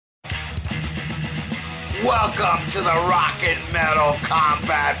Welcome to the Rock and Metal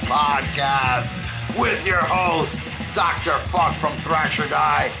Combat Podcast with your host, Dr. Fuck from Thrasher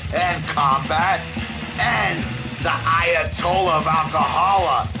Die and Combat, and the Ayatollah of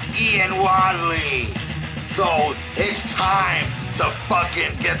Alcohola, Ian Wadley. So it's time to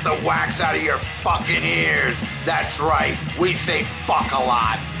fucking get the wax out of your fucking ears. That's right, we say fuck a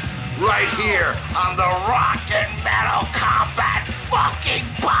lot. Right here on the Rock and Metal Combat fucking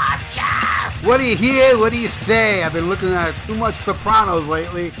Podcast. What do you hear? What do you say? I've been looking at too much Sopranos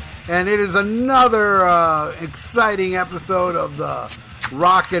lately, and it is another exciting episode of the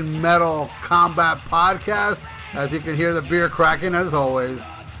Rock and Metal Combat Podcast. As you can hear the beer cracking, as always.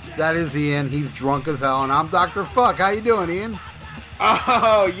 That is Ian. He's drunk as hell, and I'm Dr. Fuck. How you doing, Ian?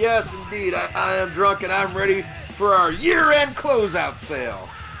 Oh, yes, indeed. I am drunk, and I'm ready for our year-end closeout sale.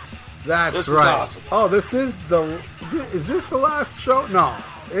 That's this right. Is awesome. Oh, is this the last show? No,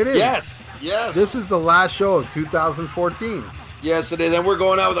 it is. Yes. This is the last show of 2014. Yes, it is, and we're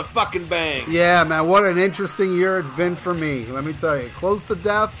going out with a fucking bang. Yeah, man, what an interesting year it's been for me. Let me tell you, close to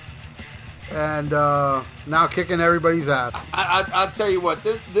death, and now kicking everybody's ass. I'll tell you what,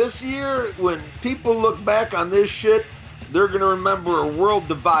 this year, when people look back on this shit, they're going to remember a world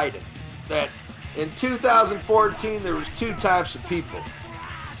divided. That in 2014, there was two types of people.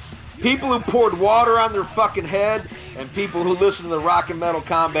 People who poured water on their fucking head, and people who listen to the Rock and Metal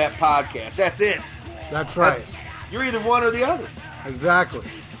Combat Podcast. That's it. That's right. You're either one or the other. Exactly.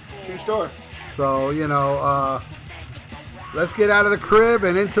 True story. So, let's get out of the crib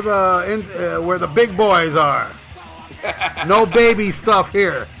and into where the big boys are. No baby stuff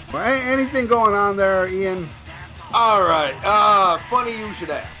here. Anything going on there, Ian? All right. Funny you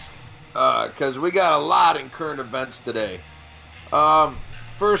should ask, because we got a lot in current events today.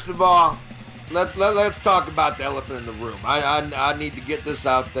 First of all, let's talk about the elephant in the room. I need to get this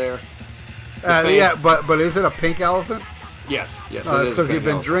out there. Yeah, but is it a pink elephant? Yes. No, that's because you've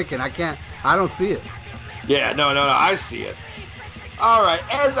been drinking. I don't see it. Yeah, no, I see it. All right,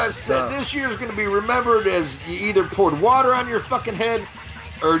 as I said, this year's going to be remembered as you either poured water on your fucking head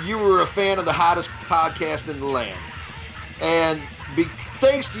or you were a fan of the hottest podcast in the land. And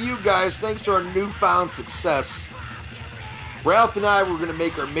thanks to you guys, thanks to our newfound success, Ralph and I were going to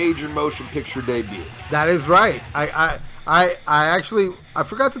make our major motion picture debut. That is right. I actually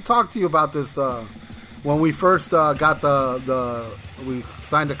forgot to talk to you about this when we first got we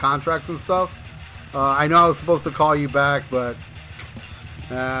signed the contracts and stuff. I know I was supposed to call you back, but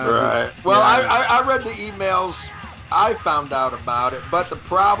right. Well, yeah. I read the emails. I found out about it, but the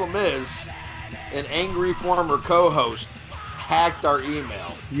problem is, an angry former co-host hacked our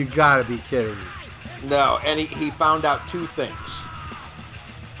email. You gotta be kidding me. No, and he found out two things.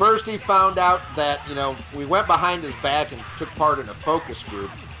 First, he found out that, we went behind his back and took part in a focus group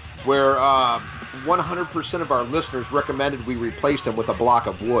where 100% of our listeners recommended we replaced him with a block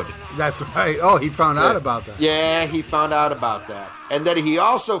of wood. That's right. Oh, he found out about that. Yeah, he found out about that. And then he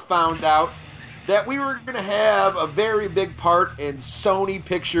also found out that we were going to have a very big part in Sony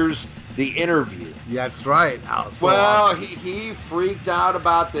Pictures' The Interview. Yeah, that's right. He freaked out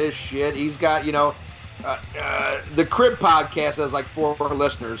about this shit. He's got, the Crib podcast has like 4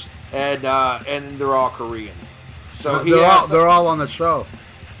 listeners, and they're all Korean. So they're all on the show.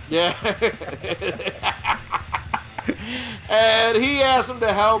 Yeah. And he asked him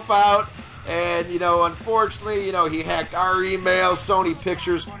to help out, and unfortunately, he hacked our email. Sony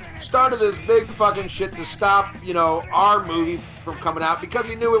Pictures started this big fucking shit to stop, our movie from coming out because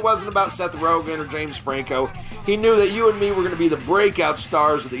he knew it wasn't about Seth Rogen or James Franco. He knew that you and me were going to be the breakout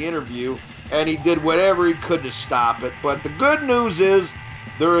stars of The Interview, and he did whatever he could to stop it. But the good news is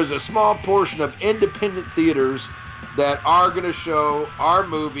there is a small portion of independent theaters that are going to show our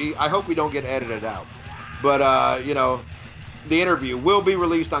movie. I hope we don't get edited out. But, The Interview will be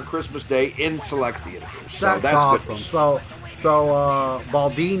released on Christmas Day in select theaters. So that's awesome. Good. So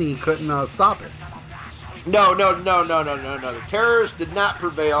Baldini couldn't stop it. No. The terrorists did not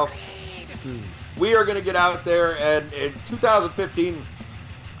prevail. We are going to get out there, and in 2015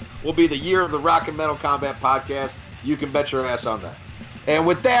 will be the year of the Rock and Metal Combat Podcast. You can bet your ass on that. And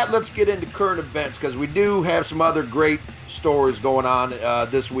with that, let's get into current events, because we do have some other great stories going on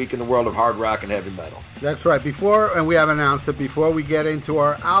this week in the world of hard rock and heavy metal. That's right. And we have announced it, before we get into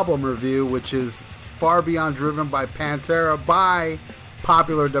our album review, which is Far Beyond Driven by Pantera by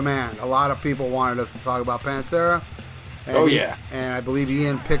popular demand. A lot of people wanted us to talk about Pantera. And and I believe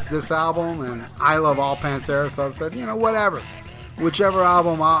Ian picked this album, and I love all Pantera, so I said, whatever. Whichever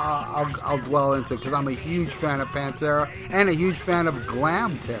album I'll dwell into, because I'm a huge fan of Pantera and a huge fan of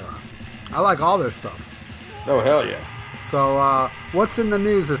Glam Terra. I like all their stuff. Oh, hell yeah. So, what's in the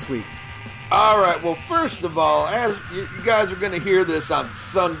news this week? All right. Well, first of all, as you guys are going to hear this on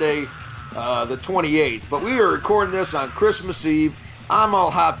Sunday, the 28th, but we are recording this on Christmas Eve. I'm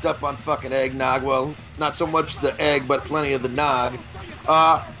all hopped up on fucking eggnog. Well, not so much the egg, but plenty of the nog.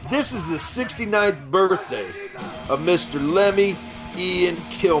 This is the 69th birthday of Mr. Lemmy Ian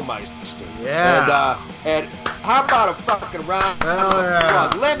Kilmister. Yeah. And how about a fucking round of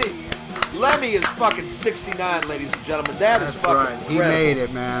applause? Lemmy is fucking 69, ladies and gentlemen. That's fucking right. He incredible. made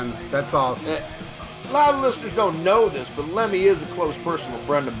it, man. That's awesome. A lot of listeners don't know this, but Lemmy is a close personal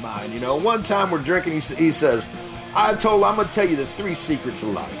friend of mine. You know, one time we're drinking, he says, I'm going to tell you the 3 secrets of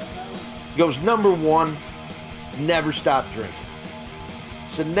life. He goes, number 1, never stop drinking.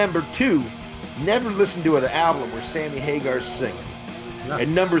 So number 2, never listen to an album where Sammy Hagar's singing. Nice.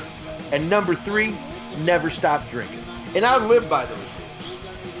 And number 3, never stop drinking. And I live by those rules.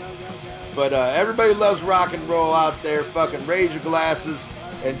 But everybody loves rock and roll out there. Fucking raise your glasses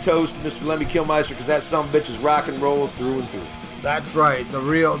and toast Mr. Lemmy Kilmister, because that sumbitch is rock and roll through and through. That's right.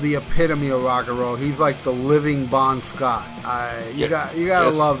 The epitome of rock and roll. He's like the living Bon Scott. You gotta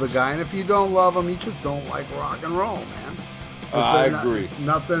love the guy. And if you don't love him, you just don't like rock and roll, man. I agree.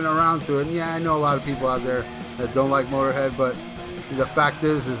 Nothing around to it. And yeah, I know a lot of people out there that don't like Motorhead, but the fact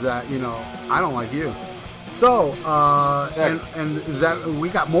is that, you know, I don't like you. So, and is that, we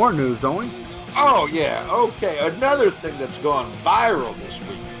got more news, don't we? Oh, yeah. Okay. Another thing that's gone viral this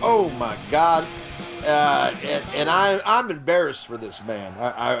week. Oh, my God. And I'm embarrassed for this man.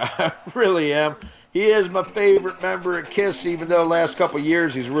 I really am. He is my favorite member at KISS, even though the last couple of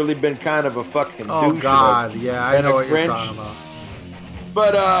years he's really been kind of a fucking douche. Oh, God. Yeah, I know what you're talking about.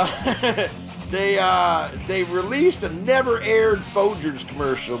 But, they released a never-aired Folgers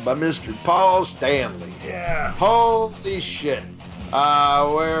commercial by Mr. Paul Stanley. Yeah. Holy shit.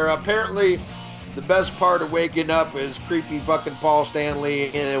 Where apparently the best part of waking up is creepy fucking Paul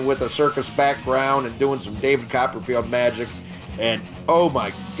Stanley with a circus background and doing some David Copperfield magic. And, oh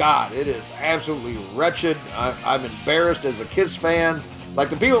my God, it is absolutely wretched. I'm embarrassed as a KISS fan. Like,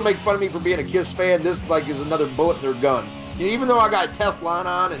 the people make fun of me for being a KISS fan, this, like, is another bullet in their gun. Even though I got Teflon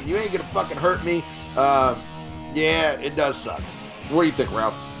on and you ain't gonna fucking hurt me, yeah, it does suck. What do you think,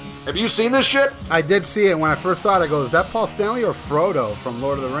 Ralph? Have you seen this shit? I did see it. When I first saw it, I go, is that Paul Stanley or Frodo from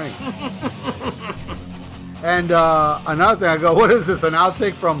Lord of the Rings? And another thing, I go, what is this, an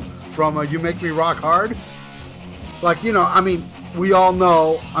outtake from You Make Me Rock Hard? Like, you know, I mean, we all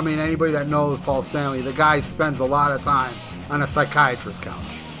know, I mean, anybody that knows Paul Stanley, the guy spends a lot of time on a psychiatrist's couch.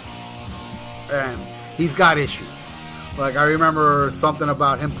 And he's got issues. Like, I remember something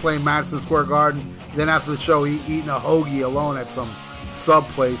about him playing Madison Square Garden, then after the show, he eating a hoagie alone at some sub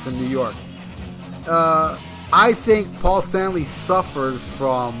place in New York. I think Paul Stanley suffers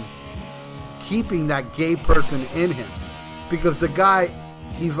from keeping that gay person in him. Because the guy,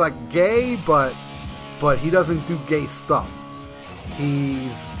 he's like gay, but he doesn't do gay stuff.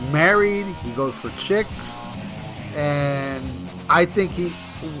 He's married, he goes for chicks, and I think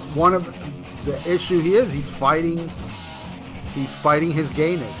one of the issue he's fighting his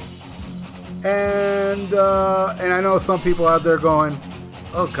gayness. And I know some people out there going,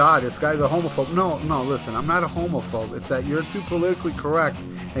 oh God, this guy's a homophobe. No, listen, I'm not a homophobe. It's that you're too politically correct,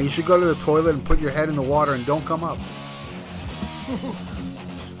 and you should go to the toilet and put your head in the water and don't come up.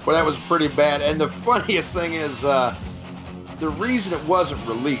 Well, that was pretty bad. And the funniest thing is, the reason it wasn't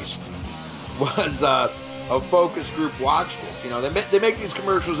released was a focus group watched it. You know, they make these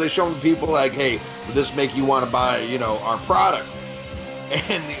commercials, they show them to people like, hey, would this make you want to buy, you know, our product?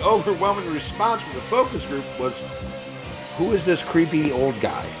 And the overwhelming response from the focus group was, who is this creepy old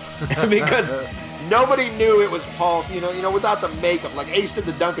guy? Because nobody knew it was Paul, you know, without the makeup. Like Ace did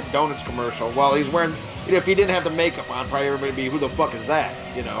the Dunkin' Donuts commercial while he's wearing, you know, if he didn't have the makeup on, probably everybody would be, who the fuck is that?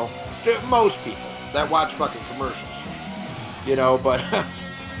 You know, most people that watch fucking commercials, you know, but,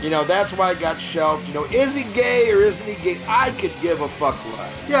 you know, that's why it got shelved. You know, is he gay or isn't he gay? I could give a fuck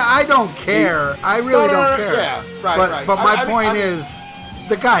less. Yeah, I don't care. I really don't care. Yeah, right. But my point is,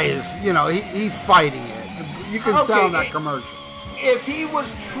 the guy is, you know, he's fighting it. You can tell in that commercial. If he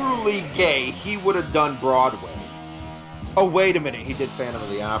was truly gay, he would have done Broadway. Oh, wait a minute, he did Phantom of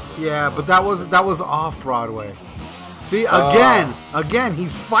the Opera. Yeah, but that was off Broadway. See, again,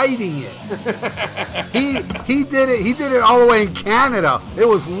 he's fighting it. he did it all the way in Canada. It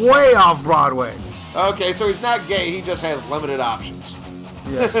was way off Broadway. Okay, so he's not gay, he just has limited options.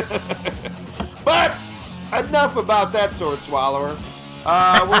 Yeah. But enough about that sword swallower.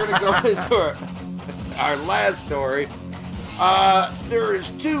 We're going to go into our last story. There is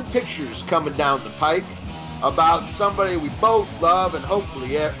 2 pictures coming down the pike about somebody we both love, and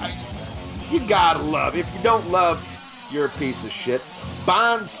hopefully you gotta love. If you don't love, you're a piece of shit.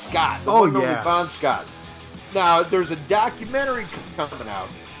 Bon Scott. The Oh, one and only yeah. Bon Scott. Now, there's a documentary coming out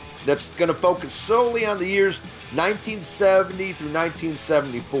that's going to focus solely on the years 1970 through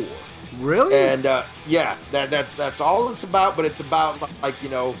 1974. Really? And yeah, that's all it's about. But it's about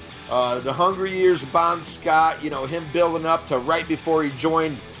the hungry years of Bon Scott. Him building up to right before he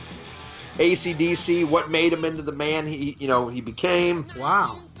joined AC/DC. What made him into the man he became.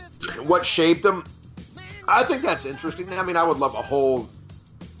 Wow. What shaped him. I think that's interesting. I mean, I would love a whole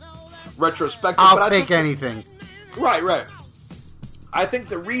retrospective. I'll take anything. Right. I think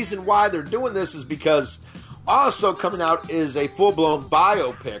the reason why they're doing this is because also coming out is a full-blown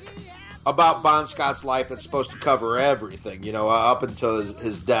biopic about Bon Scott's life that's supposed to cover everything, up until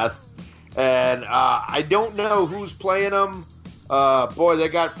his death. And I don't know who's playing him. Boy, they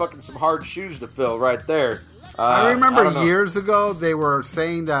got fucking some hard shoes to fill right there. I remember years ago they were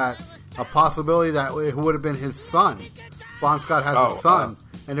saying that a possibility that it would have been his son. Bon Scott has a son.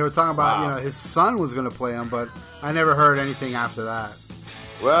 And they were talking about, his son was going to play him, but I never heard anything after that.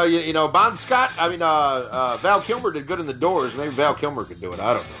 Well, Bon Scott, Val Kilmer did good in the Doors. Maybe Val Kilmer could do it.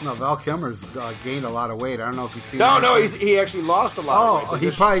 I don't know. No, Val Kilmer's gained a lot of weight. I don't know if you've seen No, he actually lost a lot of weight.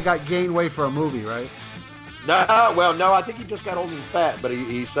 He probably got gained weight for a movie, right? No, I think he just got old and fat. But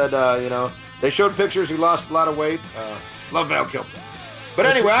he said, they showed pictures. He lost a lot of weight. Love Val Kilmer. But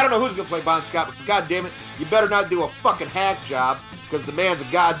anyway, I don't know who's going to play Bon Scott, but God damn it, you better not do a fucking hack job, because the man's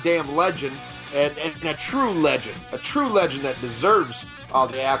a goddamn legend, and a true legend that deserves all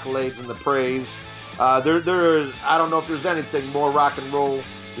the accolades and the praise. I don't know if there's anything more rock and roll,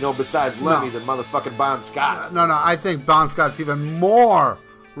 besides Lemmy than motherfucking Bon Scott. No, I think Bon Scott's even more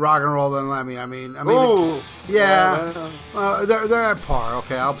rock and roll than Lemmy. I mean, Ooh. yeah, they're at par.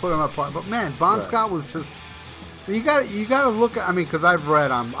 Okay, I'll put them at par. But man, Bon Scott was just. You got to look at. I mean, because I've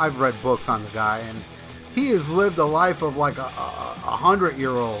read books on the guy, and he has lived a life of like a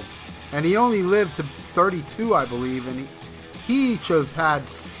 100-year-old, and he only lived to 32, I believe, and he just had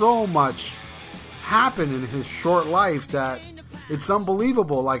so much happen in his short life that it's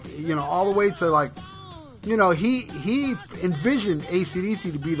unbelievable. Like, all the way to like, he envisioned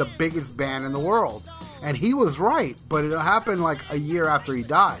AC/DC to be the biggest band in the world, and he was right. But it happened like a year after he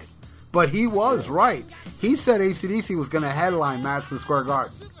died. But he was right. He said AC/DC was going to headline Madison Square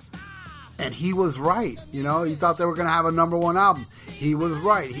Garden. And he was right. He thought they were going to have a #1 album. He was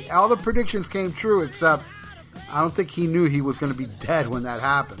right. All the predictions came true, except I don't think he knew he was going to be dead when that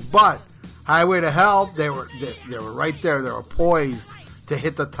happened. But Highway to Hell, they were right there. They were poised to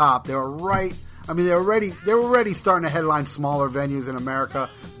hit the top. They were right. I mean, they were already starting to headline smaller venues in America,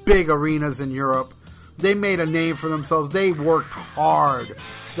 big arenas in Europe. They made a name for themselves. They worked hard.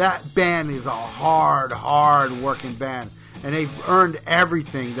 That band is a hard working band. And they've earned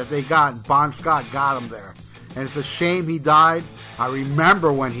everything that they got. And Bon Scott got them there. And it's a shame he died. I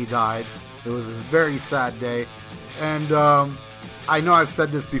remember when he died. It was a very sad day. And I know I've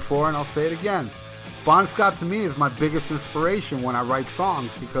said this before, and I'll say it again. Bon Scott, to me, is my biggest inspiration when I write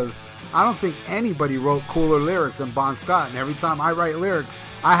songs, because I don't think anybody wrote cooler lyrics than Bon Scott. And every time I write lyrics,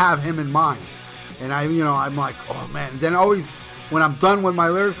 I have him in mind. And I'm like, oh man. Then always, when I'm done with my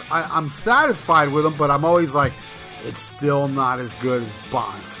lyrics, I'm satisfied with them, but I'm always like, it's still not as good as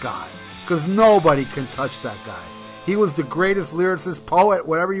Bon Scott. Because nobody can touch that guy. He was the greatest lyricist, poet,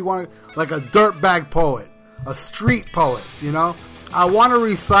 whatever you want, like a dirtbag poet, a street poet, I want to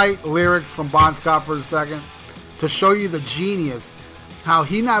recite lyrics from Bon Scott for a second to show you the genius. How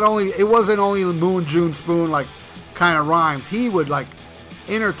he it wasn't only Moon, June, Spoon, like, kind of rhymes. He would, like,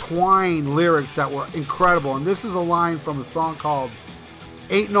 intertwine lyrics that were incredible. And this is a line from a song called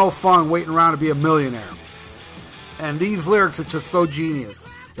Ain't No Fun Waiting Around to Be a Millionaire. And these lyrics are just so genius.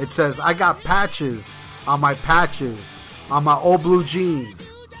 It says, I got patches on my old blue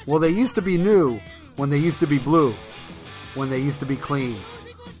jeans. Well, they used to be new when they used to be blue, when they used to be clean.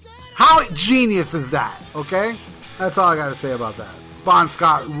 How genius is that, okay? That's all I got to say about that. Bon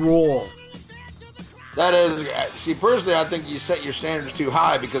Scott rules. That is, see, personally, I think you set your standards too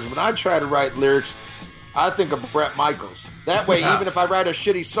high, because when I try to write lyrics, I think of Bret Michaels. That way, even if I write a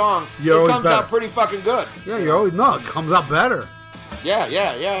shitty song, it comes out pretty fucking good. Yeah, it comes out better. Yeah.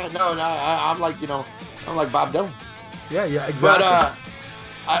 No, I'm like, I'm like Bob Dylan. Yeah, exactly. But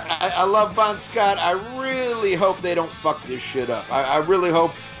I love Bon Scott. I really hope they don't fuck this shit up. I really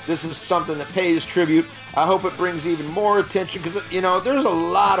hope this is something that pays tribute. I hope it brings even more attention, because, there's a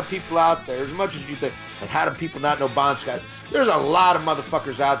lot of people out there, as much as you think, like, how do people not know Bon Scott? There's a lot of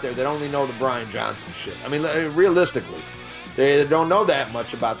motherfuckers out there that only know the Brian Johnson shit. I mean, realistically, they don't know that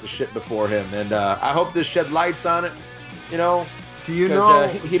much about the shit before him. And I hope this shed lights on it, Do you know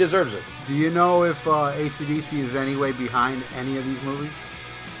he deserves it. Do you know if AC/DC is any way behind any of these movies?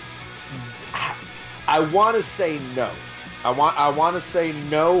 I want to say no. I want to say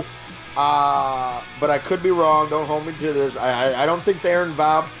no, but I could be wrong. Don't hold me to this. I don't think they're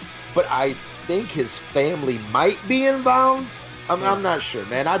involved, but I think his family might be involved. I'm not sure,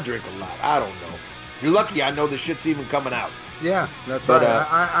 man. I drink a lot. I don't know. You're lucky I know the shit's even coming out. Yeah, that's right.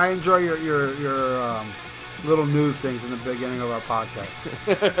 I enjoy your little news things in the beginning of our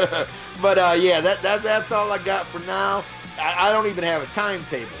podcast. But yeah, that's all I got for now. I don't even have a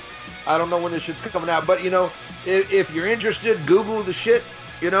timetable. I don't know when this shit's coming out. But, you know, if you're interested, Google the shit,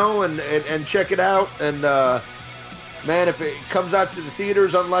 you know, and check it out. And, man, if it comes out to the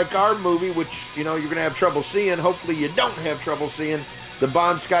theaters, unlike our movie, which, you know, you're going to have trouble seeing, hopefully you don't have trouble seeing, the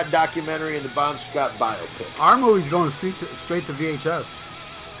Bon Scott documentary and the Bon Scott biopic. Our movie's going straight to VHS.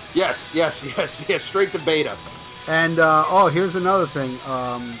 Yes, straight to beta. And, here's another thing.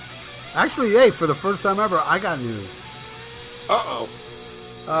 Actually, hey, for the first time ever, I got news. Uh-oh.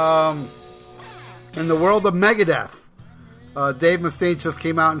 In the world of Megadeth, Dave Mustaine just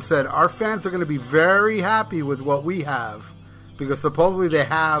came out and said, our fans are going to be very happy with what we have, because supposedly they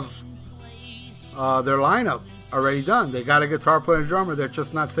have their lineup already done. They got a guitar player and drummer. They're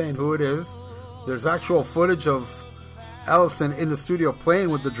just not saying who it is. There's actual footage of Ellefson in the studio playing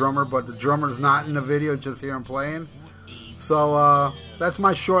with the drummer, but the drummer's not in the video, just hear him playing. So that's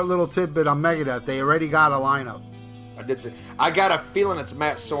my short little tidbit on Megadeth. They already got a lineup. I did say. I got a feeling it's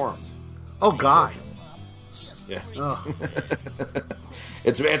Matt Sorum. Oh God. Yeah. Oh.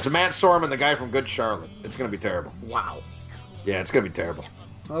 It's Matt Sorum and the guy from Good Charlotte. It's going to be terrible. Wow. Yeah, it's going to be terrible.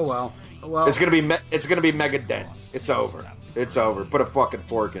 Oh well. It's going to be Megadeth. It's over. It's over. Put a fucking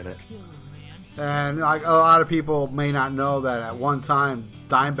fork in it. And like, a lot of people may not know that at one time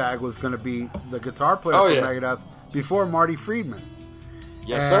Dimebag was going to be the guitar player for Megadeth before Marty Friedman.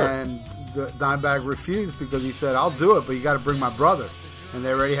 Yes, sir. And Dimebag refused because he said, "I'll do it, but you got to bring my brother." And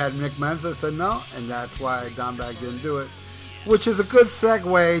they already had Nick Menza, said no, and that's why Dimebag didn't do it. Which is a good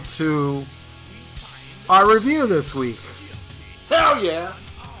segue to our review this week. Hell yeah!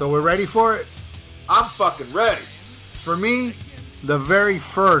 So we're ready for it? I'm fucking ready. For me, the very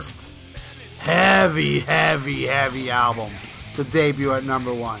first heavy album to debut at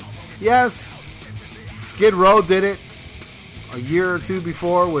number one. Yes, Skid Row did it a year or two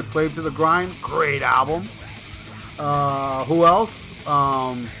before with Slave to the Grind. Great album. Who else?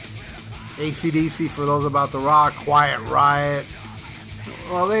 AC/DC, For Those About to Rock, Quiet Riot.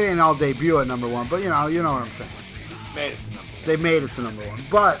 Well, they didn't all debut at number one, but you know what I'm saying. They made it to number one.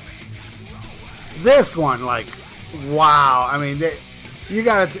 But this one, like, wow. I mean, you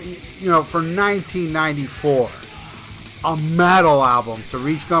got to, for 1994, a metal album to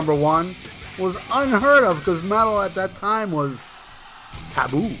reach number one was unheard of, because metal at that time was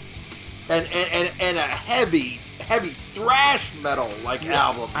taboo. And a heavy thrash metal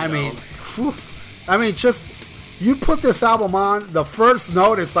album. I mean, just you put this album on, the first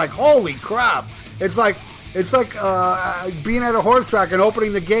note, it's like, holy crap! It's like being at a horse track and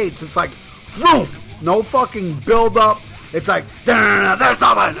opening the gates. It's like, boom, no fucking build up. It's like, there's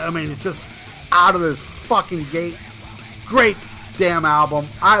someone. I mean, it's just out of this fucking gate. Great damn album.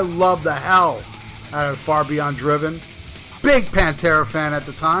 I love the hell out of Far Beyond Driven. Big Pantera fan at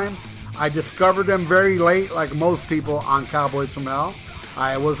the time. I discovered them very late, like most people, on Cowboys from Hell.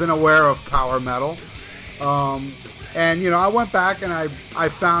 I wasn't aware of power metal. And, I went back and I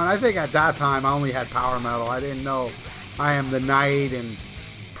found, I think at that time I only had power metal. I didn't know I Am the Night and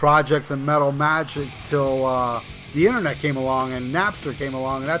Projects and Metal Magic till the internet came along and Napster came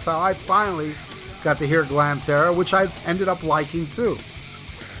along. And that's how I finally got to hear Glamterra, which I ended up liking too.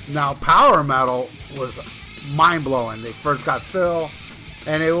 Now, power metal was mind-blowing. They first got Phil,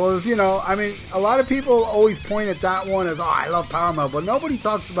 and it was, a lot of people always point at that one as, I love power metal, but nobody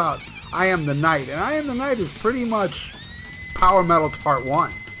talks about I Am the Night. And I Am the Night is pretty much power metal part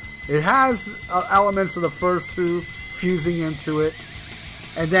one. It has elements of the first two fusing into it.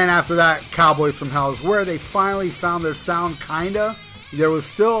 And then after that, Cowboys from Hell is where they finally found their sound, kinda. There was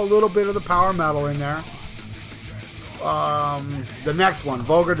still a little bit of the power metal in there. The next one,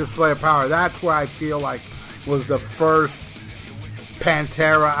 Vulgar Display of Power, that's where I feel like was the first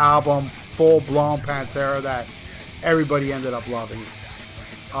Pantera album, full-blown Pantera, that everybody ended up loving.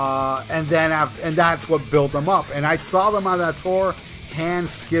 And that's what built them up. And I saw them on that tour, hand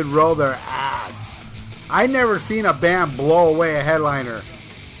Skid Row their ass. I never seen a band blow away a headliner.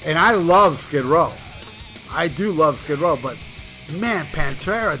 And I love Skid Row. I do love Skid Row, but man,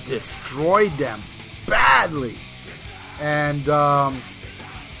 Pantera destroyed them badly. And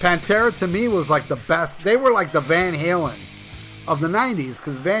Pantera to me was like the best. They were like the Van Halen of the 90s,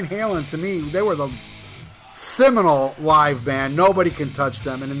 because Van Halen, to me, they were the seminal live band. Nobody can touch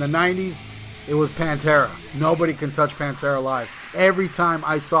them. And in the 90s, it was Pantera. Nobody can touch Pantera live. Every time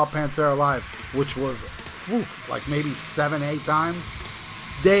I saw Pantera live, which was like maybe 7-8 times,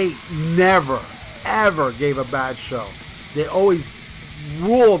 they never, ever gave a bad show. They always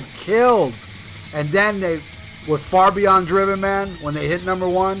ruled, killed. And then they, with Far Beyond Driven Man, when they hit number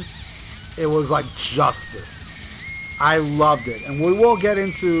 1, it was like justice. I loved it. And we will get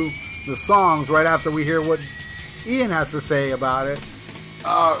into the songs right after we hear what Ian has to say about it.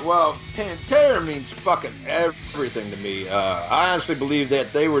 Well, Pantera means fucking everything to me. I honestly believe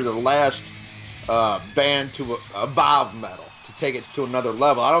that they were the last band to evolve metal, to take it to another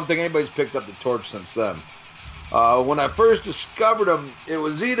level. I don't think anybody's picked up the torch since then. When I first discovered them, it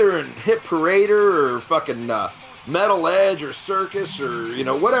was either in Hit Parader or fucking Metal Edge or Circus or,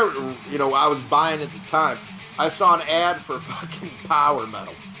 whatever, I was buying at the time. I saw an ad for fucking power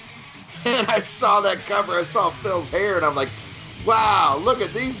metal. And I saw that cover, I saw Phil's hair, and I'm like, wow, look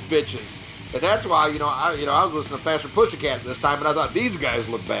at these bitches. And that's why, I was listening to Faster Pussycat this time, and I thought, these guys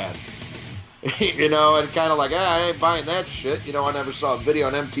look bad. And kind of like, I ain't buying that shit. I never saw a video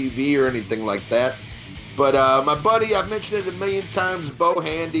on MTV or anything like that. But my buddy, I've mentioned it a million times, Bo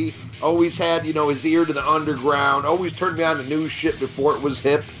Handy, always had, his ear to the underground, always turned me on to new shit before it was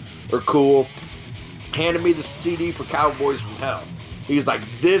hip or cool. Handed me the CD for Cowboys from Hell. He's like,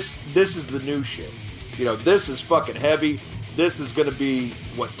 this is the new shit. This is fucking heavy. This is going to be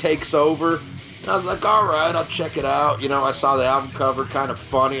what takes over. And I was like, all right, I'll check it out. I saw the album cover, kind of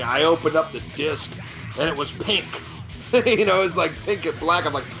funny. I opened up the disc, and it was pink. It's like pink and black.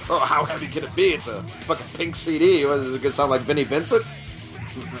 I'm like, oh, how heavy can it be? It's a fucking pink CD. What, is it going to sound like Vinnie Vincent?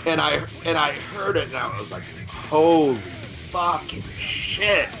 And I heard it, and I was like, holy fucking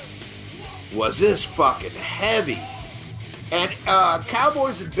shit. Was this fucking heavy? And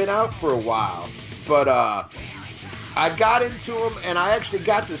Cowboys had been out for a while, but I got into them, and I actually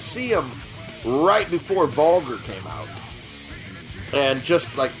got to see them right before Vulgar came out. And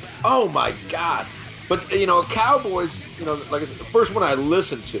just like, oh my God. But, Cowboys, like I said, the first one I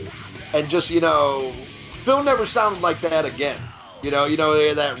listened to, and just, Phil never sounded like that again.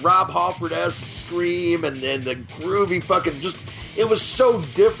 That Rob Halford-esque scream and the groovy fucking just, it was so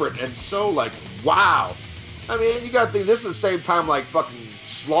different and so like, wow. I mean, you gotta think, this is the same time like fucking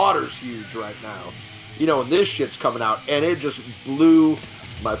Slaughter's huge right now. And this shit's coming out, and it just blew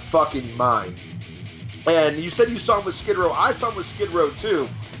my fucking mind. And you said you saw him with Skid Row. I saw him with Skid Row too.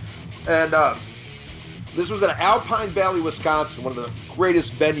 And this was at Alpine Valley, Wisconsin, one of the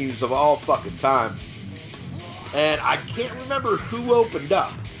greatest venues of all fucking time. And I can't remember who opened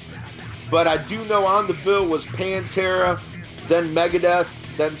up, but I do know on the bill was Pantera, then Megadeth,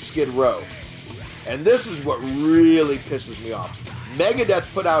 then Skid Row. And this is what really pisses me off.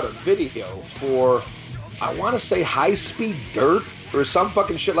 Megadeth put out a video for, I want to say High Speed Dirt or some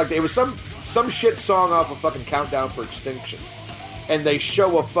fucking shit like that. It was some shit song off of fucking Countdown for Extinction. And they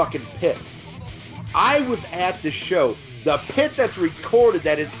show a fucking pit. I was at the show. The pit that's recorded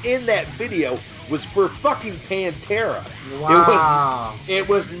that is in that video was for fucking Pantera. Wow. It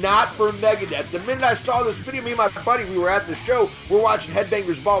was not for Megadeth. The minute I saw this video, me and my buddy, we were at the show, we're watching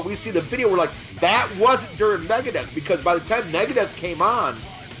Headbangers Ball, we see the video, we're like, that wasn't during Megadeth, because by the time Megadeth came on,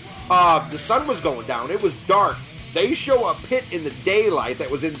 the sun was going down. It was dark. They show a pit in the daylight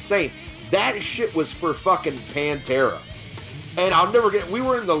that was insane. That shit was for fucking Pantera. And I'll never get, we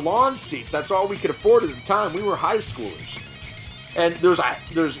were in the lawn seats. That's all we could afford at the time. We were high schoolers. And there's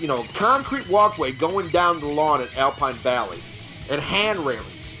concrete walkway going down the lawn at Alpine Valley and hand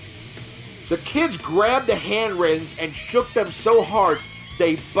railings. The kids grabbed the hand railings and shook them so hard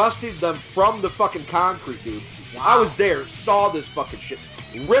they busted them from the fucking concrete, dude. Wow. I was there, saw this fucking shit.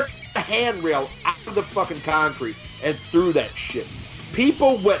 Ripped the handrail out of the fucking concrete and threw that shit.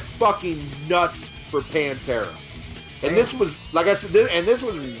 People went fucking nuts for Pantera. And this was, like I said, this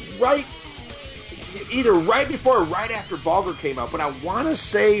was either right before or right after Vulgar came out, but I want to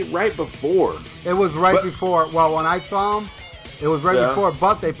say right before. It was before. Well, when I saw them, it was right before,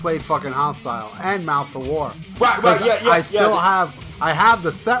 but they played fucking Hostile and Mouth of War. Right, yeah. I have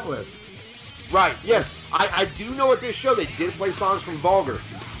the set list. Right, yes. I do know at this show they did play songs from Vulgar.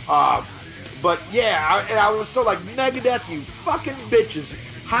 But yeah, I was so like, Megadeth, you fucking bitches.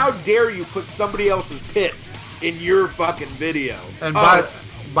 How dare you put somebody else's pit in your fucking video? And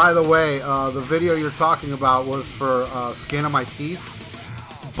by the way, the video you're talking about was for Skin of My Teeth.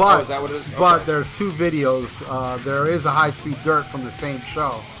 But, is that what it is? Okay. But there's two videos. There is a High Speed Dirt from the same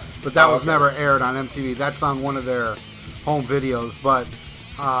show, but that was never aired on MTV. That's on one of their home videos. But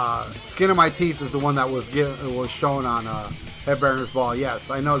Skin of My Teeth is the one that was shown on Headbangers Ball. Yes,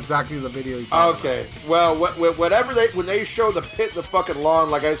 I know exactly the video you're talking Okay, well, whatever when they show the pit in the fucking lawn,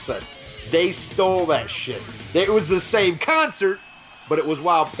 like I said, they stole that shit. It was the same concert, but it was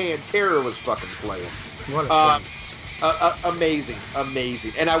while Pantera was fucking playing. What a amazing.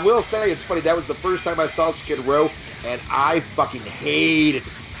 And I will say, it's funny, that was the first time I saw Skid Row, and I fucking hated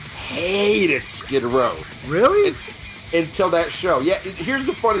Skid Row. Really? Until that show. Yeah, here's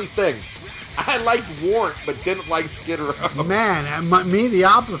the funny thing. I liked Warrant, but didn't like Skid Row. Man, me the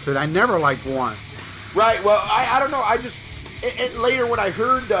opposite. I never liked Warrant. Right, well, I don't know, I just... later when I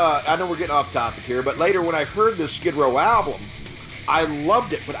heard... I know we're getting off topic here, but later when I heard the Skid Row album, I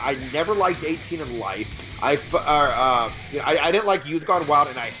loved it, but I never liked 18 in Life. I didn't like Youth Gone Wild,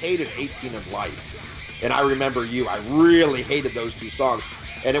 and I hated 18 in Life. And I Remember You. I really hated those two songs.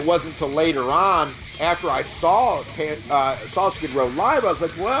 And it wasn't until later on, after I saw Skid Row live, I was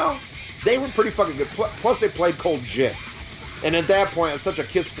like, well, they were pretty fucking good. Plus, they played Cold Gin. And at that point, I'm such a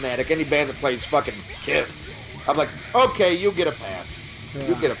Kiss fanatic. Any band that plays fucking Kiss, I'm like, okay, you'll get a pass. Yeah.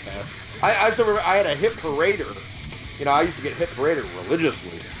 You'll get a pass. I still remember I had a Hit Parader. You know, I used to get Hit Parader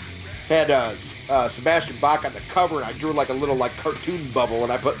religiously. Had Sebastian Bach on the cover, and I drew like a little like cartoon bubble,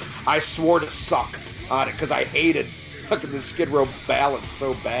 and I swore to suck on it because I hated fucking the Skid Row ballads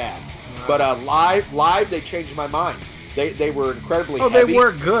so bad. Wow. But live they changed my mind. They were incredibly heavy. They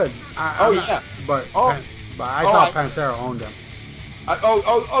were good. Yeah. But I thought Pantera owned them.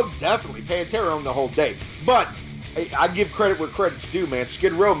 Definitely. Pantera owned the whole day. But I give credit where credit's due, man.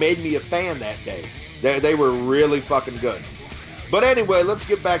 Skid Row made me a fan that day. They were really fucking good. But anyway, let's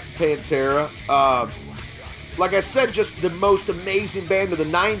get back to Pantera. Like I said, just the most amazing band of the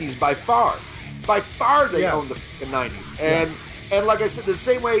 90s by far. By far they owned the 90s. And like I said, the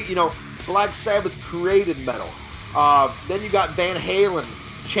same way, you know, Black Sabbath created metal. Then you got Van Halen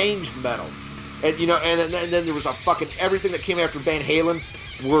changed metal. And, you know, and then there was a fucking, everything that came after Van Halen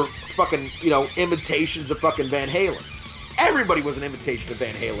were fucking, you know, imitations of fucking Van Halen. Everybody was an imitation of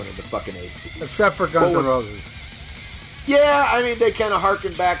Van Halen in the fucking 80s. Except for Guns N' Roses. Yeah, I mean, they kind of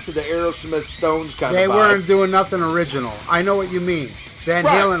harken back to the Aerosmith Stones kind of vibe. They weren't doing nothing original. I know what you mean. Van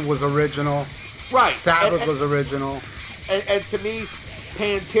Halen was original. Right. Sabbath was original. And to me,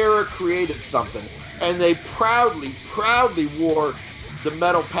 Pantera created something. And they proudly wore the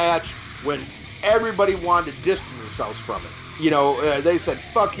metal patch when everybody wanted to distance themselves from it. You know, they said,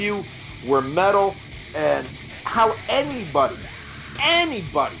 fuck you, we're metal. And how anybody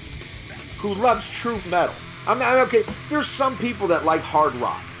who loves true metal, I mean, okay, there's some people that like hard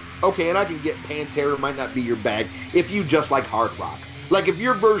rock. Okay, and I can get Pantera might not be your bag if you just like hard rock. Like, if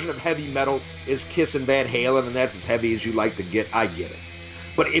your version of heavy metal is Kiss and Van Halen, and that's as heavy as you like to get, I get it.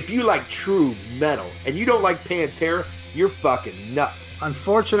 But if you like true metal, and you don't like Pantera, you're fucking nuts.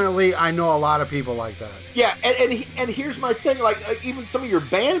 Unfortunately, I know a lot of people like that. Yeah, and here's my thing, like, even some of your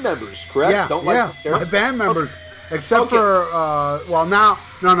band members, correct? Yeah, don't like Pantera? My band members, except for, well, now,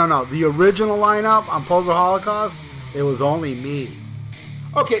 no, the original lineup on Poser Holocaust, it was only me.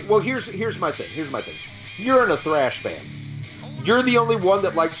 Okay, well, here's my thing, You're in a thrash band. You're the only one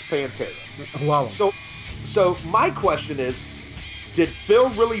that likes Pantera. Wow. So my question is, did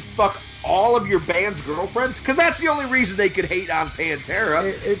Phil really fuck all of your band's girlfriends? Because that's the only reason they could hate on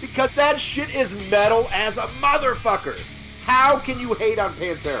Pantera. Because that shit is metal as a motherfucker. How can you hate on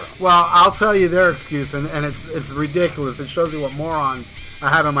Pantera? Well, I'll tell you their excuse, and it's ridiculous. It shows you what morons I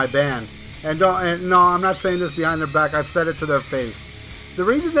have in my band. And no, I'm not saying this behind their back. I've said it to their face. The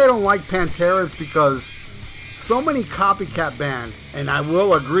reason they don't like Pantera is because so many copycat bands, and I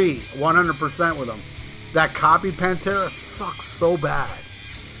will agree 100% with them, that copy Pantera sucks so bad.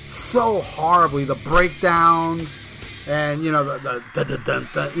 So horribly. The breakdowns and, you know,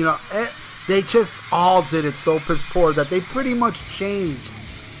 the you know, they just all did it so piss poor that they pretty much changed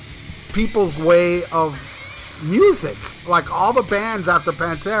people's way of music. Like, all the bands after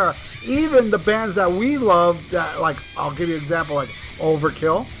Pantera, even the bands that we loved, that, like, I'll give you an example, like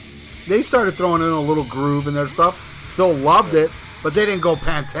Overkill, they started throwing in a little groove in their stuff. Still loved it, but they didn't go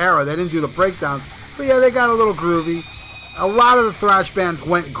Pantera. They didn't do the breakdowns. But yeah, they got a little groovy. A lot of the thrash bands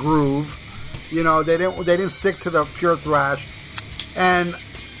went groove. You know, they didn't stick to the pure thrash. And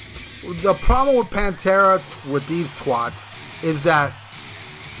the problem with Pantera, with these twats, is that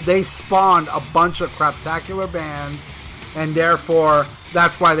they spawned a bunch of craptacular bands, and therefore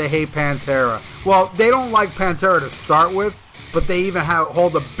that's why they hate Pantera. Well, they don't like Pantera to start with, but they even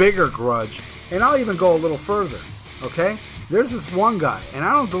hold a bigger grudge. And I'll even go a little further, okay? There's this one guy, and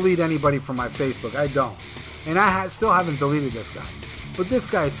I don't delete anybody from my Facebook. I don't. And I still haven't deleted this guy. But this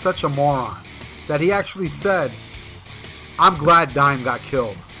guy is such a moron that he actually said, I'm glad Dime got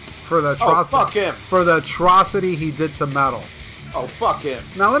killed for the atrocity. Oh, fuck him. For the atrocity he did to metal. Oh, fuck him.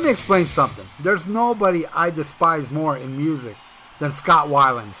 Now let me explain something. There's nobody I despise more in music than Scott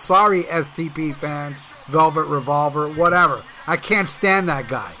Weiland. Sorry, STP fans, Velvet Revolver, whatever. I can't stand that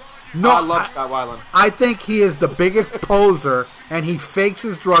guy. No, I love Scott Weiland. I think he is the biggest poser, and he fakes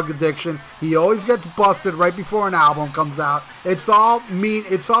his drug addiction. He always gets busted right before an album comes out. It's all mean.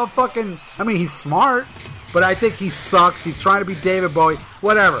 It's all fucking... I mean, he's smart, but I think he sucks. He's trying to be David Bowie.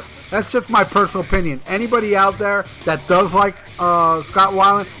 Whatever. That's just my personal opinion. Anybody out there that does like Scott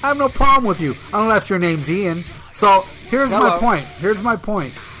Weiland, I have no problem with you, unless your name's Ian. So, here's my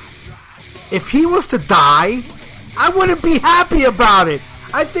point. If he was to die, I wouldn't be happy about it.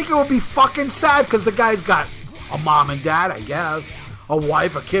 I think it would be fucking sad because the guy's got a mom and dad, I guess, a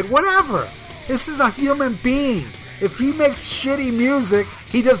wife, a kid, whatever. This is a human being. If he makes shitty music,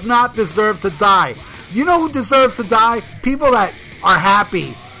 he does not deserve to die. You know who deserves to die? People that are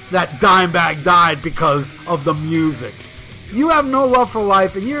happy that Dimebag died because of the music. You have no love for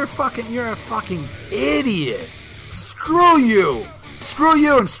life, and you're a fucking idiot. Screw you. Screw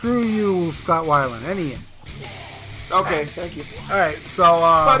you, and screw you, Scott Weiland. Any. Okay, thank you. All right, so.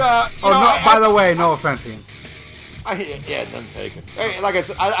 By the way, no offense, Ian. Yeah, none taken. Hey, like I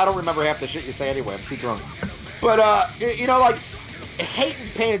said, I don't remember half the shit you say anyway. I'm too drunk. But like hating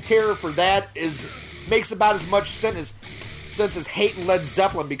Pantera for that makes about as much sense as hating Led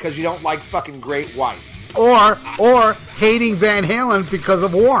Zeppelin because you don't like fucking Great White. Or hating Van Halen because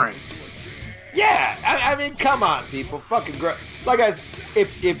of Warren. Yeah, I mean, come on, people, fucking great. Like guys,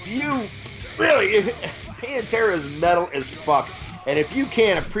 if you really. Pantera is metal as fuck, and if you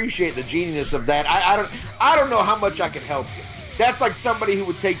can't appreciate the genius of that, I don't know how much I can help you. That's like somebody who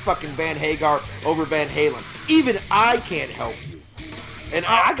would take fucking Van Hagar over Van Halen. Even I can't help you, and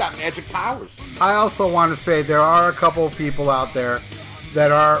I got magic powers. I also want to say there are a couple of people out there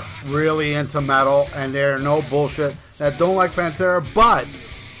that are really into metal, and they're no bullshit, that don't like Pantera, but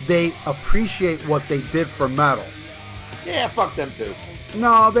they appreciate what they did for metal. Yeah, fuck them too.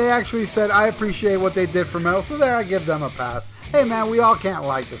 No, they actually said, I appreciate what they did for metal, so there I give them a pass. Hey, man, we all can't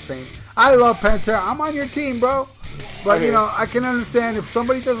like the same. I love Pantera. I'm on your team, bro. But, I can understand if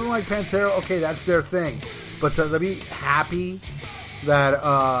somebody doesn't like Pantera, okay, that's their thing. But to be happy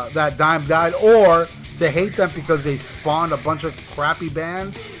that Dime died, or to hate them because they spawned a bunch of crappy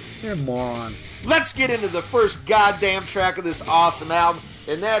bands, you're a moron. Let's get into the first goddamn track of this awesome album,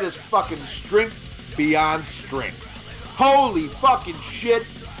 and that is fucking Strength Beyond Strength. Holy fucking shit.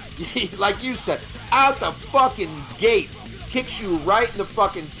 Like you said, out the fucking gate. Kicks you right in the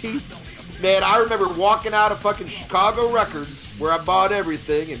fucking teeth. Man, I remember walking out of fucking Chicago Records, where I bought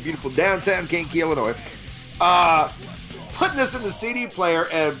everything in beautiful downtown Kankakee, Illinois, putting this in the CD player,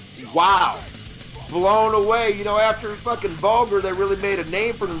 and wow, blown away. After fucking Vulgar, they really made a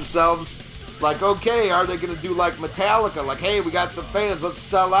name for themselves. Like, okay, are they going to do like Metallica? Like, hey, we got some fans, let's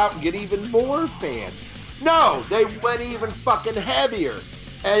sell out and get even more fans. No, they went even fucking heavier.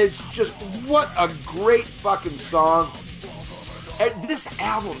 And it's just, what a great fucking song. And this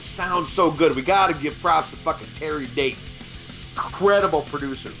album sounds so good. We gotta give props to fucking Terry Date. Incredible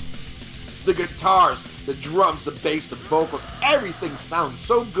producer. The guitars, the drums, the bass, the vocals, everything sounds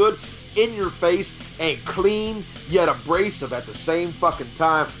so good, in your face, and clean, yet abrasive at the same fucking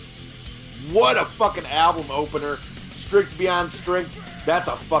time. What a fucking album opener. Strength Beyond Strength. That's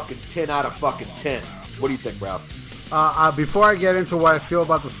a fucking 10 out of fucking 10. What do you think, Ralph? Before I get into what I feel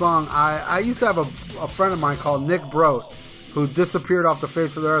about the song, I used to have a friend of mine called Nick Brote, who disappeared off the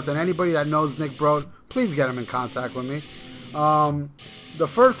face of the earth, and anybody that knows Nick Brote, please get him in contact with me. The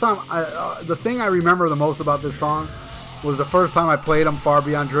first time, the thing I remember the most about this song was the first time I played him, Far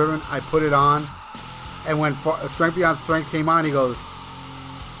Beyond Driven. I put it on, and when Strength Beyond Strength came on, he goes,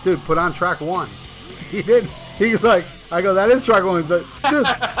 dude, put on track 1. He did. He's like, I go, that is track 1. He's like,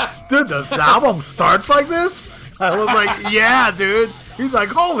 dude, the album starts like this? I was like, yeah, dude. He's like,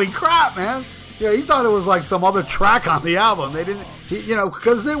 holy crap, man. Yeah, he thought it was like some other track on the album. They didn't,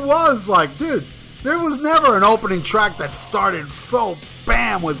 because it was like, dude, there was never an opening track that started so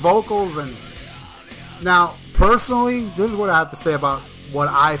bam with vocals. And now, personally, this is what I have to say about what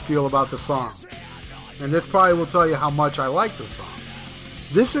I feel about the song. And this probably will tell you how much I like the song.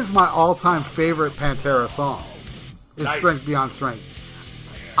 This is my all-time favorite Pantera song. Is nice. Strength Beyond Strength.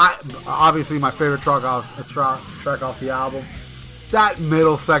 Obviously, my favorite track off the album. That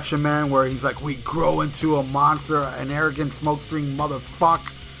middle section, man, where he's like, we grow into a monster, an arrogant smokescreen motherfuck,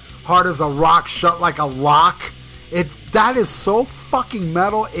 hard as a rock, shut like a lock. That is so fucking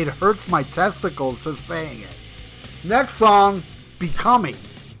metal, it hurts my testicles just saying it. Next song, Becoming.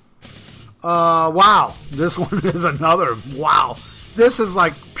 Wow. This one is another wow. This is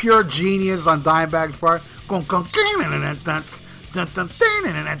like pure genius on Dimebag's part.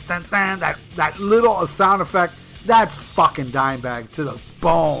 That little sound effect, that's fucking Dimebag to the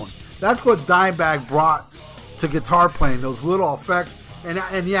bone. That's what Dimebag brought to guitar playing, those little effects.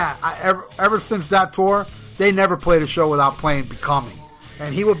 And yeah, ever since that tour, they never played a show without playing Becoming.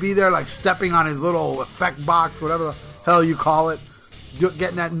 And he would be there like stepping on his little effect box, whatever the hell you call it,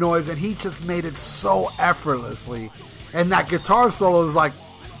 getting that noise, and he just made it so effortlessly. And that guitar solo is like,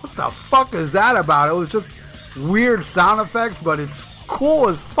 what the fuck is that about? It was just weird sound effects, but it's cool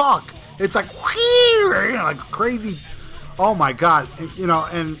as fuck. It's like, like crazy. Oh my god,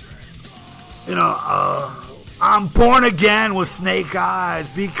 I'm born again with snake eyes,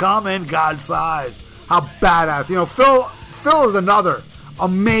 becoming God size. How badass. Phil is another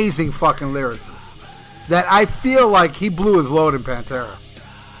amazing fucking lyricist that I feel like he blew his load in Pantera.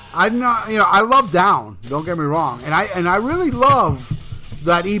 I love Down, don't get me wrong, and I really love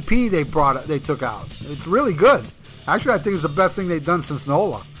that EP they took out. It's really good. Actually, I think it's the best thing they've done since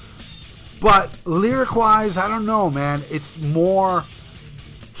NOLA. But lyric wise, I don't know, man. It's more.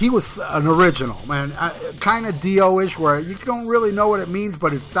 He was an original, man. Kind of Dio-ish, where you don't really know what it means,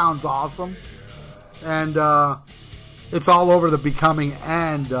 but it sounds awesome. And it's all over the Becoming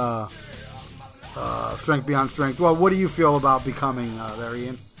and Strength Beyond Strength. Well, what do you feel about Becoming there,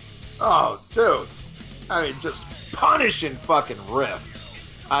 Ian? Oh, dude. I mean, just punishing fucking riff.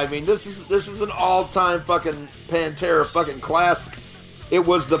 I mean, this is an all-time fucking Pantera fucking classic. It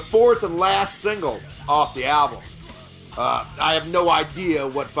was the fourth and last single off the album. I have no idea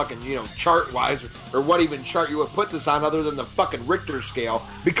what fucking, chart-wise or what even chart you would put this on other than the fucking Richter scale,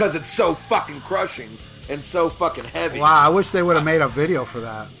 because it's so fucking crushing and so fucking heavy. Wow, I wish they would have made a video for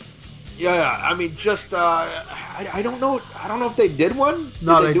that. Yeah, I mean, just, I don't know if they did one.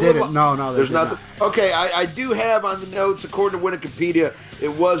 No, they didn't. No, there's nothing. Okay, I do have on the notes, according to Wikipedia,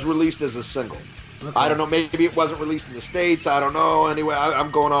 it was released as a single. Okay. I don't know, maybe it wasn't released in the States, I don't know. Anyway, I'm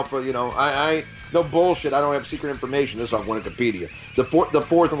going off of, I no bullshit, I don't have secret information. This is on Wikipedia. The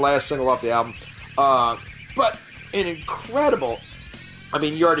fourth and last single off the album. But an incredible, I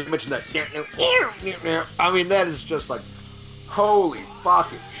mean, you already mentioned that. I mean, that is just like, holy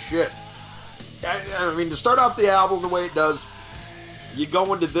fucking shit. I mean, to start off the album the way it does, you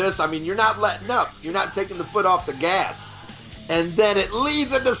go into this, I mean, you're not letting up. You're not taking the foot off the gas. And then it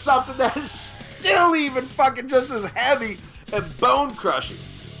leads into something that is still even fucking just as heavy and bone-crushing.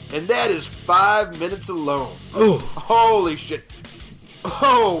 And that is 5 Minutes Alone. Ooh. Holy shit.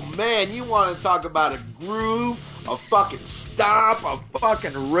 Oh, man, you want to talk about a groove, a fucking stomp, a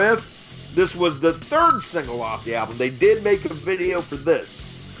fucking riff. This was the third single off the album. They did make a video for this.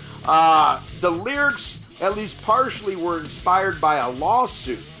 The lyrics, at least partially, were inspired by a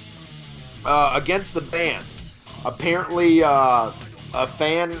lawsuit against the band. Apparently, a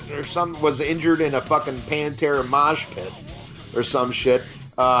fan or something was injured in a fucking Pantera mosh pit or some shit.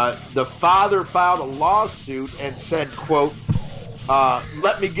 The father filed a lawsuit and said, quote,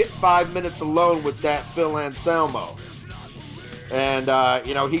 let me get 5 minutes alone with that Phil Anselmo. And,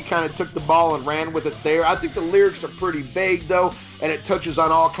 he kind of took the ball and ran with it there. I think the lyrics are pretty vague, though, and it touches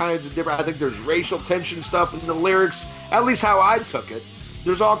on all kinds of different... I think there's racial tension stuff in the lyrics, at least how I took it.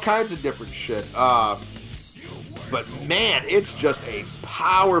 There's all kinds of different shit. But, man, it's just a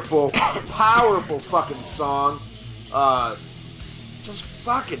powerful, powerful fucking song. Just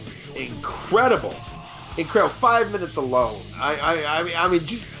fucking incredible. Incredible. 5 minutes alone. I mean,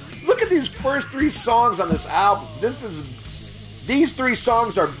 just look at these first three songs on this album. These three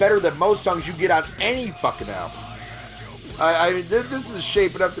songs are better than most songs you get on any fucking album. I mean, this is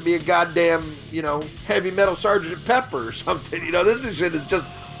shaping up to be a goddamn, heavy metal Sgt. Pepper or something. This shit is just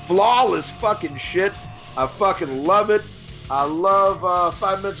flawless fucking shit. I fucking love it. I love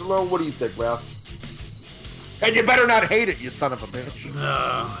 5 Minutes Alone. What do you think, Ralph? And you better not hate it, you son of a bitch.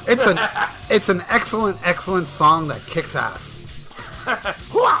 It's an excellent song that kicks ass.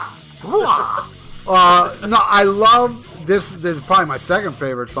 No, I love this. This is probably my second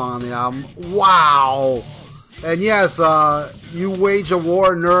favorite song on the album. Wow. And yes, you wage a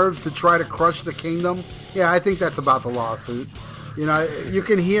war of nerves to try to crush the kingdom. Yeah, I think that's about the lawsuit. You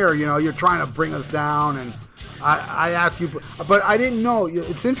can hear, you're trying to bring us down, and I asked you, but I didn't know.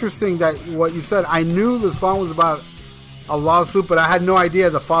 It's interesting that what you said. I knew the song was about a lawsuit, but I had no idea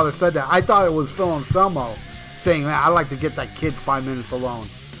the father said that. I thought it was Phil Anselmo saying, man, I'd like to get that kid 5 minutes alone.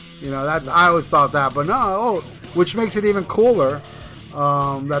 I always thought that, but no, which makes it even cooler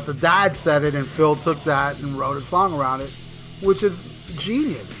that the dad said it and Phil took that and wrote a song around it, which is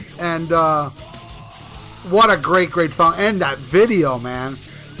genius. And what a great song. And that video, man,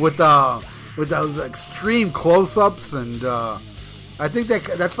 with those extreme close-ups and I think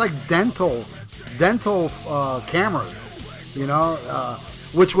that's like dental cameras, you know,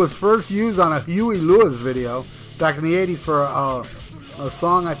 which was first used on a Huey Lewis video back in the 80s for a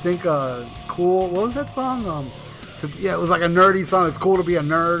song, I think, cool. What was that song? It was like a nerdy song. It's cool to be a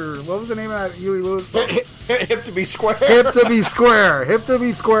nerd, or what was the name of that Huey Lewis song? Hip to be square. Hip to be square. Hip to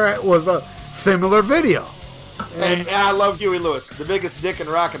be square was a similar video. And I love Huey Lewis, the biggest dick in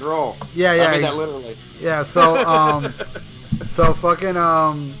rock and roll. Yeah. I mean that literally. Yeah. So, so fucking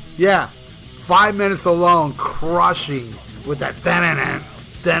 5 minutes alone, crushing with that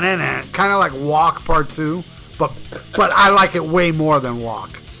kind of like Walk Part 2, but I like it way more than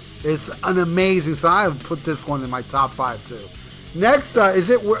Walk. It's an amazing song. I would put this one in my top 5 too. Next, is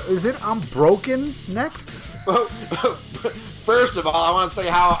it I'm Broken next? First of all, I want to say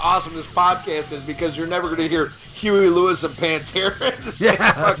how awesome this podcast is because you're never going to hear Huey Lewis and Pantera.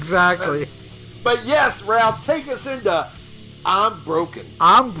 Yeah, exactly. But yes, Ralph, take us into I'm Broken.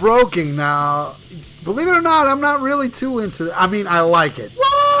 I'm Broken now. Believe it or not, I'm not really too into it. I mean, I like it.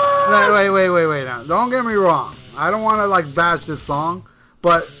 What? Wait. Now, don't get me wrong. I don't want to like bash this song,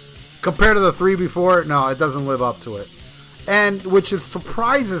 but compared to the 3 before it, no, it doesn't live up to it. And which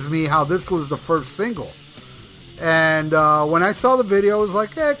surprises me how this was the first single. And when I saw the video, it was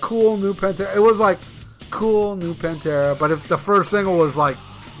like, cool, new Pantera. It was like, cool, new Pantera. But if the first single was like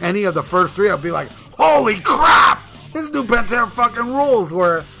any of the first 3, I'd be like, holy crap! This new Pantera fucking rules.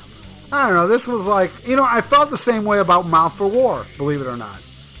 Where, I don't know, this was like, you know, I felt the same way about Mouth for War, believe it or not.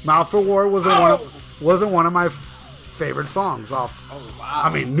 Mouth for War wasn't one of my favorite songs off. Oh, wow.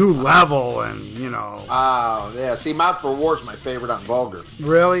 I mean, New Level and, you know. Oh, yeah. See, Mouth for War is my favorite on Vulgar.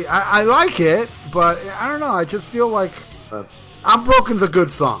 Really? I like it, but I don't know. I just feel like I'm Broken's a good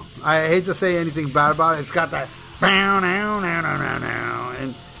song. I hate to say anything bad about it. It's got that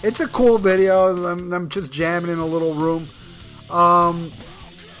and it's a cool video. I'm just jamming in a little room.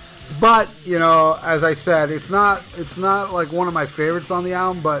 But, you know, as I said, it's not like one of my favorites on the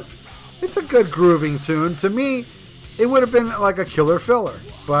album, but it's a good grooving tune. To me, it would have been like a killer filler,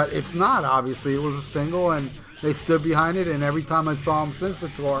 but it's not, obviously. It was a single, and they stood behind it, and every time I saw them since the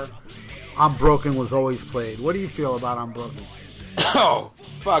tour, I'm Broken was always played. What do you feel about I'm Broken? Oh,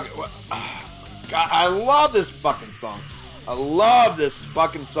 fuck it. God, I love this fucking song. I love this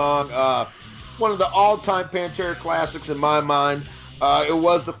fucking song. One of the all-time Pantera classics in my mind. It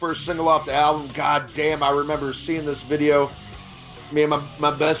was the first single off the album. God damn, I remember seeing this video. Me and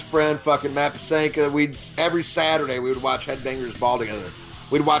my best friend, fucking Matt Pasenka, every Saturday we would watch Headbangers Ball together.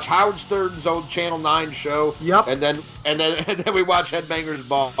 We'd watch Howard Stern's old Channel 9 show. Yep. And then we watch Headbangers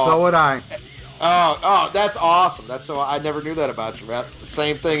Ball. So would I. Oh, that's awesome. I never knew that about you, Matt.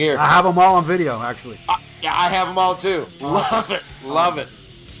 Same thing here. I have them all on video, actually. Yeah, I have them all too. Love it.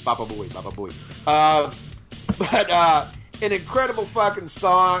 Papa Booey. But an incredible fucking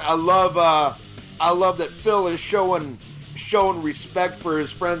song. I love that Phil is showing respect for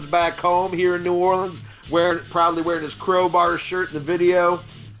his friends back home here in New Orleans, proudly wearing his Crowbar shirt in the video,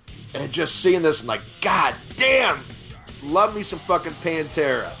 and just seeing this and like, god damn, love me some fucking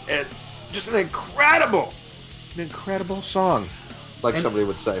Pantera, and just an incredible song, like somebody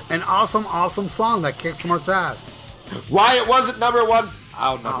would say. An awesome song that kicks much ass. Why it wasn't number one,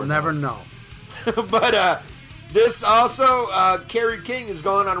 I'll never know. But this also, Kerry King has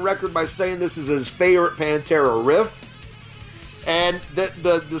gone on record by saying this is his favorite Pantera riff. And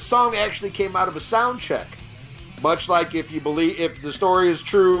the song actually came out of a sound check. Much like if the story is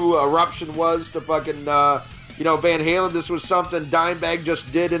true, Eruption was to fucking, Van Halen, this was something Dimebag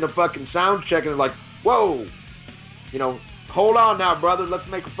just did in a fucking sound check. And they're like, whoa, hold on now, brother. Let's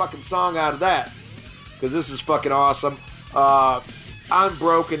make a fucking song out of that. Because this is fucking awesome. I'm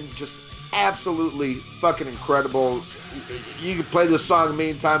Broken, just absolutely fucking incredible. You can play this song a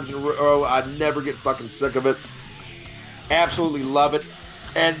million times in a row. I'd never get fucking sick of it. Absolutely love it.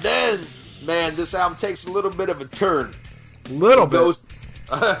 And then, man, this album takes a little bit of a turn.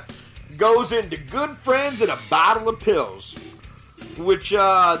 Goes into Good Friends and a Bottle of Pills. Which,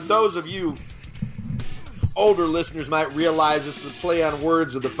 those of you older listeners might realize this is a play on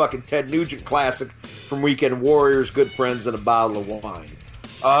words of the fucking Ted Nugent classic from Weekend Warriors, Good Friends and a Bottle of Wine.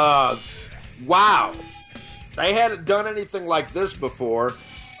 Wow. They hadn't done anything like this before.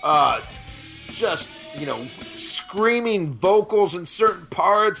 Just, screaming vocals in certain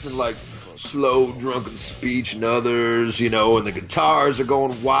parts and like slow drunken speech in others, and the guitars are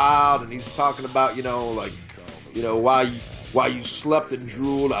going wild, and he's talking about, why you slept and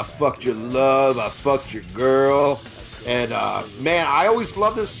drooled, I fucked your love, I fucked your girl. And man, I always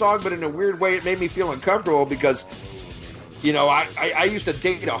loved this song, but in a weird way it made me feel uncomfortable because I used to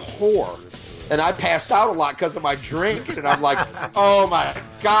date a whore, And I passed out a lot because of my drinking, and I'm like, oh my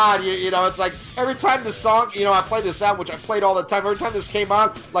God, you know, it's like every time the song, you know, I played this out, which I played all the time. Every time this came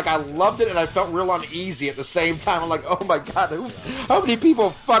on, like I loved it, and I felt real uneasy at the same time. I'm like, oh my God, how many people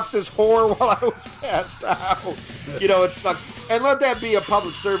fucked this whore while I was passed out? You know, it sucks. And let that be a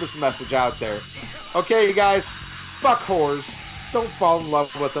public service message out there. Okay, you guys, fuck whores. Don't fall in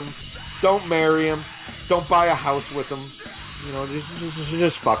love with them. Don't marry them. Don't buy a house with them. You know,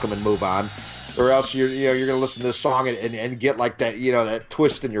 just fuck them and move on. Or else you're gonna listen to this song and get like that, you know, that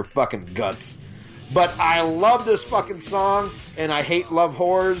twist in your fucking guts. But I love this fucking song, and I hate love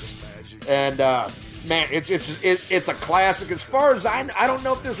whores. And man, it's a classic. As far as I don't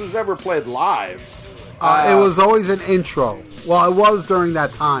know if this was ever played live. It was always an intro. Well, it was during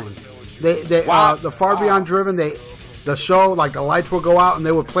that time. Wow. The Far Beyond Driven, the show, like the lights would go out and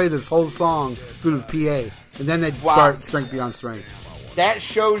they would play this whole song through the PA, and then they'd start Strength Beyond Strength. That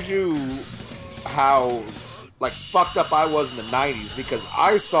shows you how like fucked up I was in the 90s, because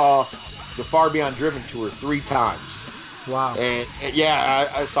I saw the Far Beyond Driven tour 3 times. Wow. And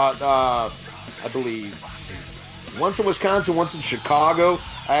yeah, I saw it, I believe, once in Wisconsin, once in Chicago.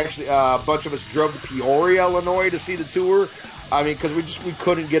 I actually, a bunch of us drove to Peoria, Illinois to see the tour. I mean, because we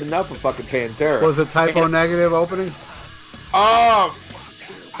couldn't get enough of fucking Pantera. Was it Typo Negative opening? I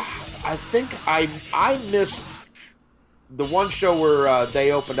think I missed the one show where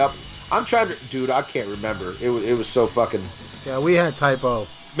they opened up. I'm trying to, dude, I can't remember. It was so fucking. Yeah, we had Typo.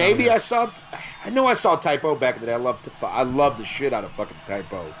 Maybe I know I saw Typo back in the day. I loved the shit out of fucking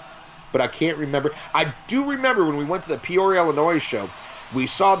Typo, but I can't remember. I do remember when we went to the Peoria, Illinois show. We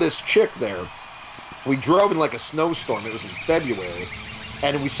saw this chick there. We drove in like a snowstorm. It was in February,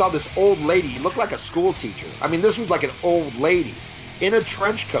 and we saw this old lady. Looked like a school teacher. I mean, this was like an old lady in a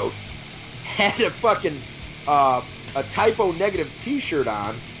trench coat, had a fucking a Typo Negative T-shirt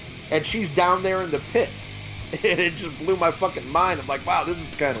on, and she's down there in the pit. And it just blew my fucking mind. I'm like, wow, this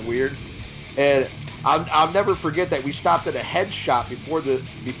is kind of weird. And I'll never forget that we stopped at a head shop before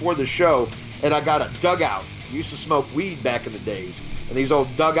the show, and I got a dugout. We used to smoke weed back in the days, and these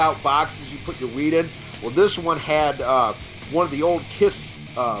old dugout boxes you put your weed in. Well, this one had one of the old Kiss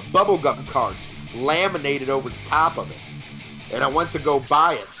bubblegum cards laminated over the top of it, and I went to go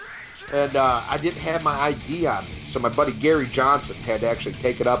buy it, and I didn't have my ID on me, so my buddy Gary Johnson had to actually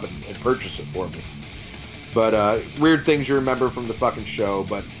take it up and purchase it for me. But weird things you remember from the fucking show,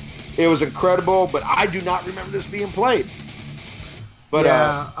 but it was incredible. But I do not remember this being played. But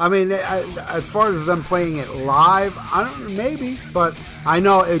yeah, I mean, as far as them playing it live, I don't know, maybe, but I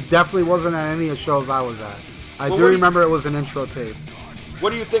know it definitely wasn't at any of the shows I was at. I do remember it was an intro tape. What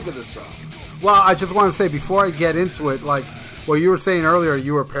do you think of this song? Well, I just want to say, before I get into it, like, well, you were saying earlier,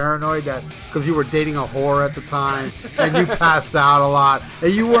 you were paranoid that because you were dating a whore at the time, and you passed out a lot,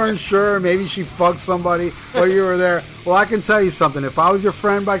 and you weren't sure, maybe she fucked somebody while you were there. Well, I can tell you something. If I was your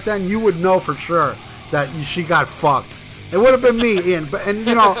friend back then, you would know for sure that she got fucked. It would have been me, Ian. But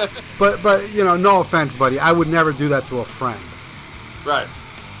you know, no offense, buddy. I would never do that to a friend. Right.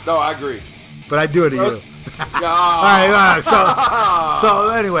 No, I agree. But I do it to you. All right. So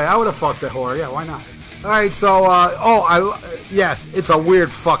anyway, I would have fucked that whore. Yeah, why not? All right. So yes, it's a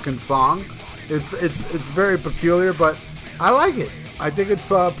weird fucking song. It's very peculiar, but I like it. I think it's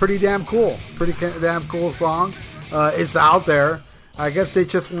pretty damn cool. Pretty damn cool song. It's out there. I guess they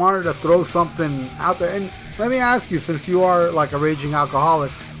just wanted to throw something out there. And let me ask you, since you are like a raging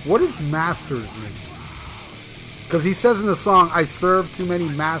alcoholic, what does masters mean? Because he says in the song, I serve too many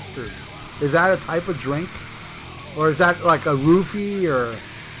masters. Is that a type of drink? Or is that like a roofie? Or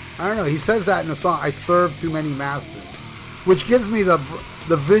I don't know. He says that in the song, I serve too many masters. Which gives me the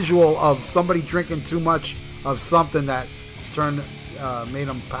visual of somebody drinking too much of something that made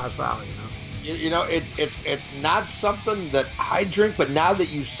them pass out, you know? You know, it's not something that I drink, but now that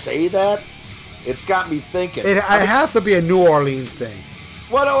you say that, it's got me thinking. It has to be a New Orleans thing.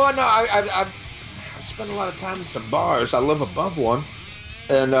 Well, no, I spend a lot of time in some bars. I live above one,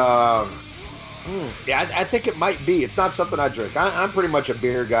 and yeah, I think it might be. It's not something I drink. I'm pretty much a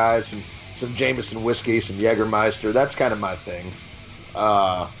beer guy. Some Jameson whiskey, some Jägermeister. That's kind of my thing.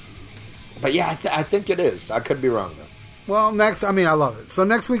 But yeah, I think it is. I could be wrong though. Well, next, I love it. So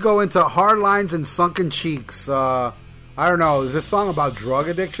next we go into Hard Lines and Sunken Cheeks. I don't know. Is this song about drug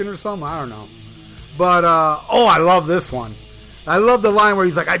addiction or something? I don't know. But, I love this one. I love the line where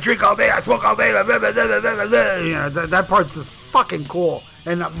he's like, I drink all day, I smoke all day. You know, that part's just fucking cool.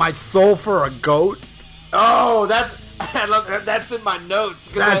 And my soul for a goat. Oh, I love that. That's in my notes.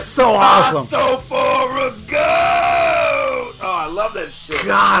 That's so awesome. My soul for a goat. Oh, I love that shit.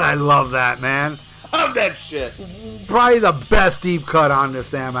 God, I love that, man. love that shit. Probably the best deep cut on this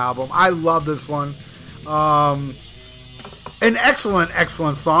damn album. I love this one. An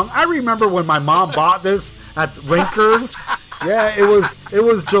excellent song. I remember when my mom bought this at Rinkers. Yeah, it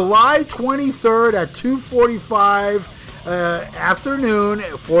was July 23rd at 2:45 afternoon,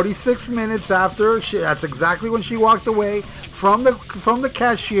 46 minutes after. That's exactly when she walked away from the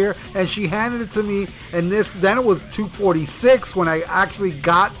cashier, and she handed it to me. And then it was 2:46 when I actually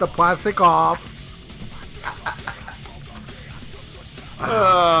got the plastic off.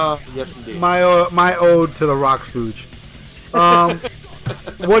 Yes, indeed. My ode to the Rock Stooge.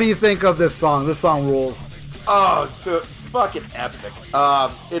 What do you think of this song? This song rules. Oh, dude, fucking epic.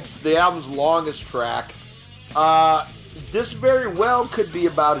 It's the album's longest track. This very well could be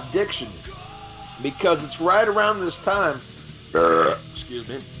about addiction, because it's right around this time, excuse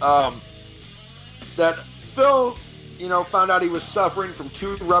me, that Phil, found out he was suffering from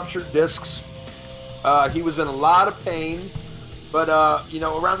 2 ruptured discs. He was in a lot of pain, but,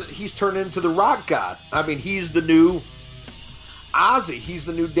 he's turned into the rock god. I mean, he's the new Ozzy. He's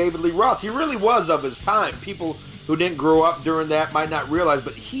the new David Lee Roth. He really was of his time. People who didn't grow up during that might not realize,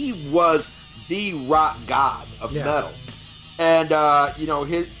 but he was the rock god of metal. And,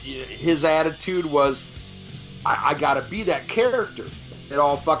 his attitude was, I gotta be that character at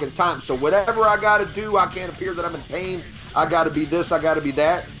all fucking times. So whatever I gotta do, I can't appear that I'm in pain. I gotta be this, I gotta be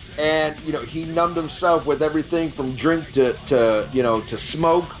that. And, he numbed himself with everything from drink to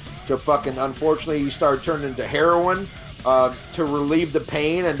smoke to fucking, unfortunately, he started turning into heroin to relieve the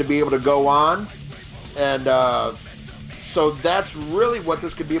pain and to be able to go on. And so that's really what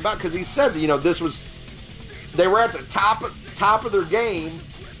this could be about, because he said, they were at the top of their game,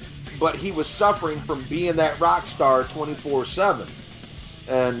 but he was suffering from being that rock star 24/7.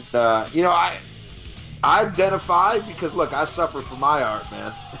 And, I identify, because look, I suffer from my art,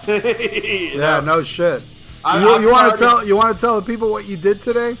 man. No shit. You want to tell the people what you did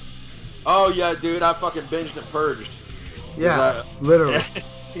today? Oh yeah, dude, I fucking binged and purged. Yeah, literally.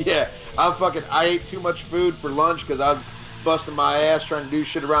 Yeah, I ate too much food for lunch because I was busting my ass trying to do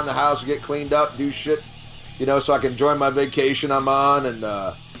shit around the house, get cleaned up, do shit, so I can enjoy my vacation I'm on, and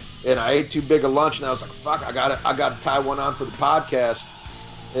I ate too big a lunch, and I was like, fuck, I gotta tie one on for the podcast,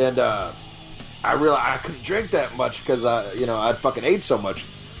 and I realized I couldn't drink that much because I fucking ate so much.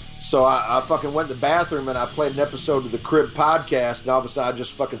 So I fucking went to the bathroom and I played an episode of the Crib podcast, and all of a sudden I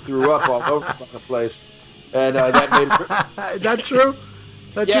just fucking threw up all over the fucking place. And that made That's true?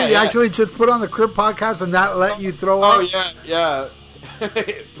 That's true? You actually just put on the Crib podcast and that let you throw up? Oh, yeah.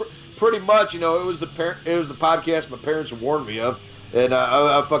 Pretty much, it was the podcast my parents warned me of. And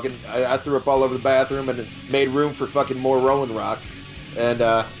I threw up all over the bathroom, and it made room for fucking more Rolling Rock. And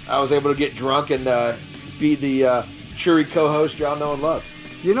I was able to get drunk and be the cheery co-host y'all know and love.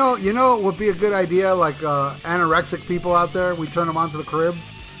 You know what would be a good idea? Like anorexic people out there, we turn them onto the Cribs,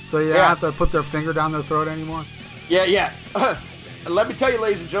 so you don't have to put their finger down their throat anymore. Yeah. Let me tell you,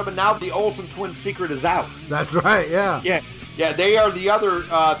 ladies and gentlemen, now the Olsen twins' secret is out. That's right. Yeah. Yeah. They are the other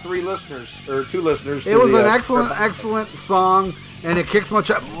 2 listeners. It was an excellent song, and it kicks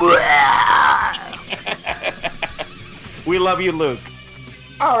much up. We love you, Luke.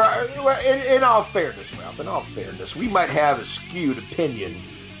 All right. In all fairness, Ralph, we might have a skewed opinion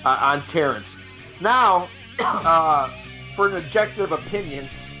on Terrence. Now, for an objective opinion,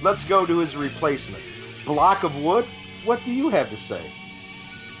 let's go to his replacement. Block of Wood, what do you have to say?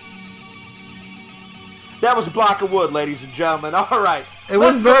 That was a Block of Wood, ladies and gentlemen. All right. It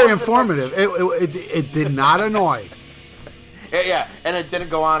was very informative. It did not annoy. Yeah, and it didn't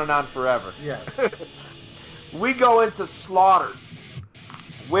go on and on forever. Yeah. We go into Slaughtered,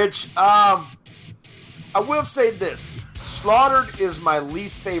 which, I will say this. Slaughtered is my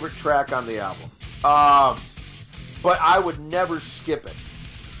least favorite track on the album. But I would never skip it.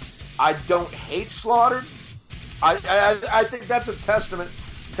 I don't hate Slaughtered. I think that's a testament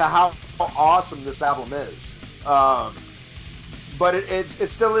to how awesome this album is. But it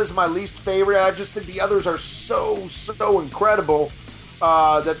still is my least favorite. I just think the others are so incredible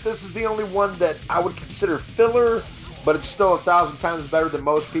that this is the only one that I would consider filler, but it's still 1,000 times better than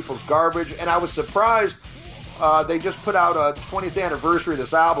most people's garbage. And I was surprised they just put out a 20th anniversary of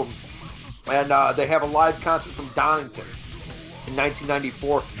this album, and they have a live concert from Donington in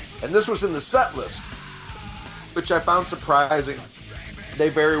 1994, and this was in the set list, which I found surprising. They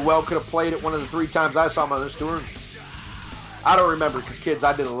very well could have played it one of the 3 times I saw them on this tour. I don't remember, because kids,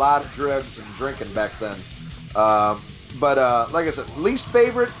 I did a lot of drugs and drinking back then. But like I said, least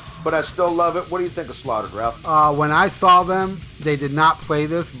favorite, but I still love it. What do you think of Slaughtered, Ralph? When I saw them, they did not play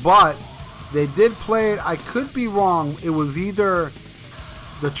this, but they did play it. I could be wrong. It was either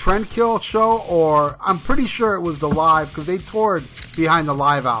the Trendkill show, or I'm pretty sure it was the live, because they toured behind the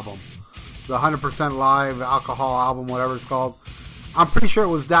live album, the 100% live alcohol album, whatever it's called. I'm pretty sure it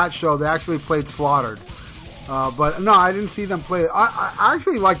was that show. They actually played Slaughtered. But no, I didn't see them play it. I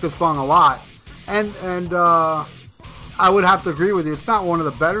actually like this song a lot. And I would have to agree with you. It's not one of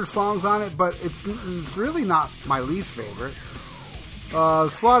the better songs on it, but it's really not my least favorite.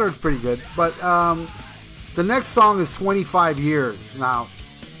 Slaughtered's pretty good. But the next song is 25 Years. Now,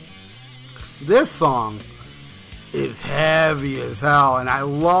 this song is heavy as hell, and I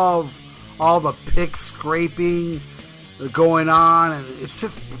love all the pick scraping going on, and it's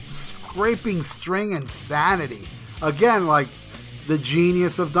just scraping string insanity. Again, like the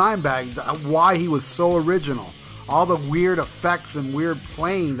genius of Dimebag, why he was so original. All the weird effects and weird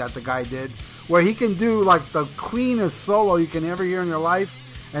playing that the guy did, where he can do like the cleanest solo you can ever hear in your life,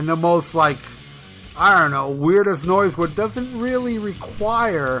 and the most like, I don't know, weirdest noise, where it doesn't really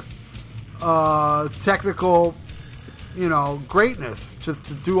require technical, greatness just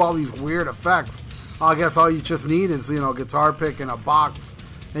to do all these weird effects. I guess all you just need is, guitar pick and a box,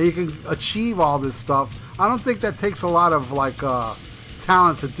 and you can achieve all this stuff. I don't think that takes a lot of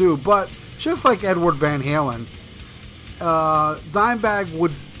talent to do, but just like Edward Van Halen, Dimebag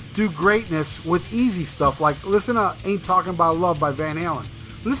would do greatness with easy stuff. Like, listen to Ain't Talking About Love by Van Halen.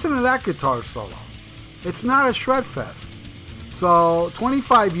 Listen to that guitar solo. It's not a shred fest. So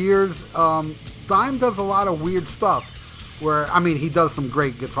 25 Years, Dime does a lot of weird stuff. Where, he does some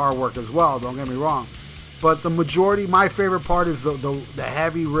great guitar work as well, don't get me wrong. But the majority, my favorite part is the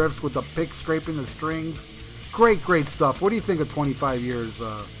heavy riffs with the pick scraping the strings. Great stuff. What do you think of 25 Years,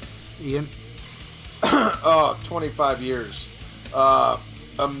 Ian? 25 Years.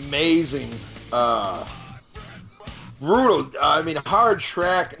 Amazing. Brutal. Hard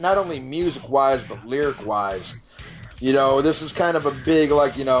track, not only music-wise, but lyric-wise. This is kind of a big,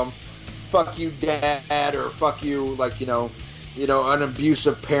 fuck you, dad, or fuck you, an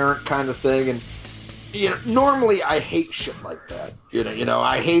abusive parent kind of thing. And, normally I hate shit like that.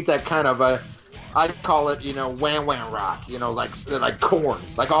 I hate that kind of I call it, wham wham rock, like Korn.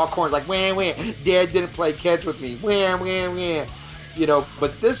 Like all Korn, like wham wham. Dad didn't play catch with me. Wham wham wham.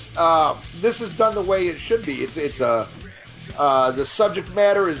 But this is done the way it should be. It's the subject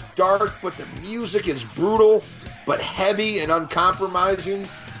matter is dark, but the music is brutal, but heavy and uncompromising.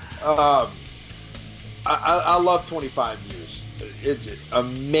 I love 25 Years. It's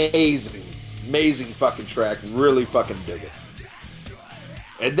amazing fucking track. Really fucking dig it.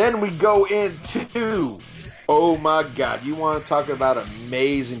 And then we go into, oh my God, you want to talk about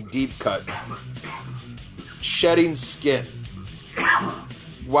amazing deep cut. Shedding Skin.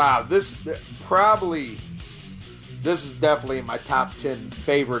 Wow, this is definitely in my top 10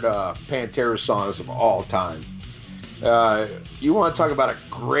 favorite Pantera songs of all time. You want to talk about a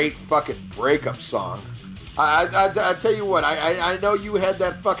great fucking breakup song. I tell you what, I know you had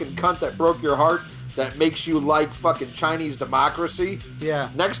that fucking cunt that broke your heart that makes you like fucking Chinese Democracy. Yeah.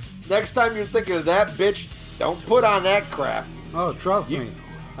 Next time you're thinking of that bitch, don't put on that crap. Oh, trust me.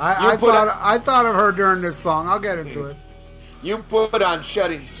 I thought of her during this song. I'll get into it. You put on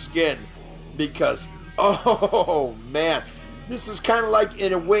Shedding Skin because, oh man, this is kind of like,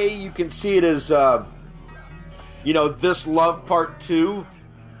 in a way, you can see it as, This Love Part 2,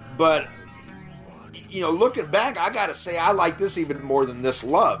 but, looking back, I gotta say, I like this even more than This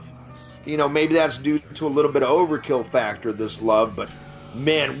Love. Maybe that's due to a little bit of overkill factor, This Love, but,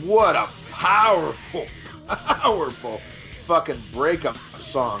 man, what a powerful fucking breakup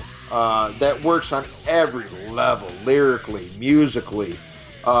song that works on every level, lyrically, musically.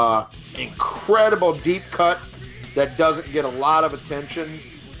 Incredible deep cut that doesn't get a lot of attention,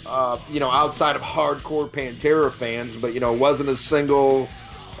 outside of hardcore Pantera fans, but, wasn't a single,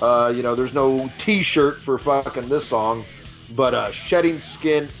 there's no t-shirt for fucking this song, but Shedding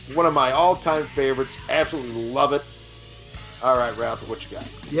Skin, one of my all-time favorites, absolutely love it. All right, Ralph, what you got?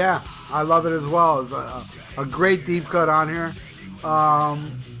 Yeah, I love it as well. It's a great deep cut on here.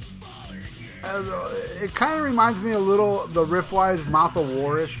 It kind of reminds me a little, the riff-wise, Mouth of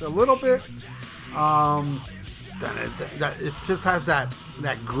War-ish, a little bit. It just has that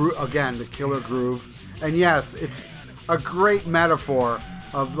groove, again, the killer groove. And yes, it's a great metaphor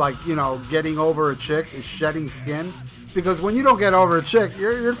of, getting over a chick is shedding skin. Because when you don't get over a chick,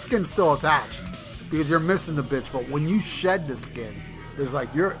 your skin's still attached. Because you're missing the bitch. But when you shed the skin, it's like,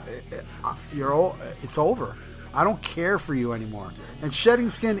 it's over. I don't care for you anymore. And Shedding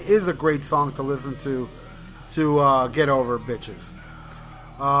Skin is a great song to listen to get over bitches.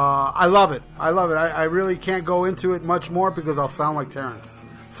 I love it. I really can't go into it much more because I'll sound like Terrence.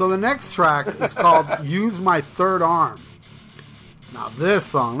 So the next track is called Use My Third Arm. Now this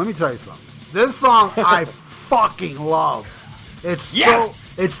song, let me tell you something. This song I fucking love. It's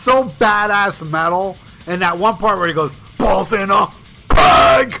so badass metal. And that one part where he goes, balls in a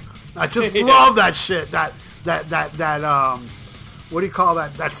bag. I just love that shit. That what do you call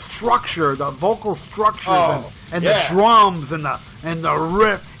that? That structure, the vocal structures and the drums and the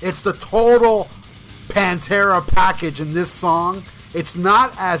riff. It's the total Pantera package in this song. It's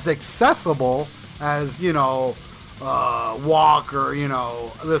not as accessible as, Walk or,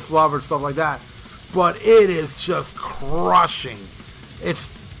 This Love or stuff like that. But it is just crushing.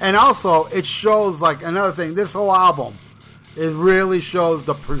 And also, it shows, like, another thing, this whole album, it really shows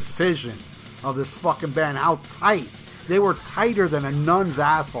the precision of this fucking band, how tight. They were tighter than a nun's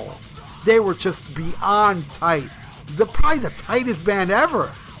asshole. They were just beyond tight. Probably the tightest band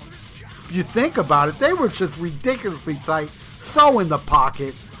ever. If you think about it, they were just ridiculously tight. So in the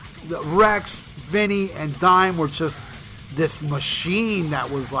pocket. Rex, Vinny, and Dime were just this machine that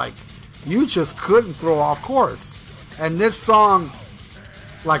was like, you just couldn't throw off course. And this song,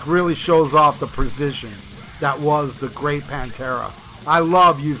 like, really shows off the precision that was the great Pantera. I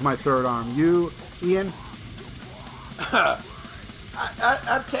love Use My Third Arm. You, Ian?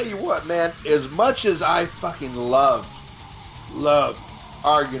 I tell you what, man, as much as I fucking love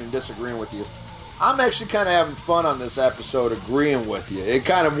arguing and disagreeing with you, I'm actually kind of having fun on this episode agreeing with you. It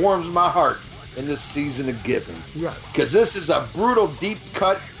kind of warms my heart in this season of giving. Yes. Because this is a brutal, deep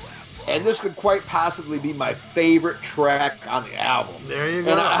cut, and this could quite possibly be my favorite track on the album. There you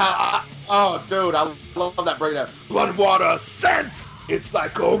go. And oh, dude, I love that breakdown. Blood, water, scent. It's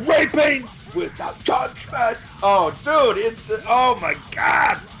like a raping without judgment. Oh, dude, oh my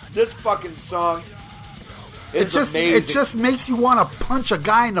God. This fucking song. It's amazing. It just makes you want to punch a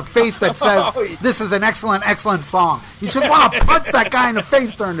guy in the face that says, this is an excellent, excellent song. You just want to punch that guy in the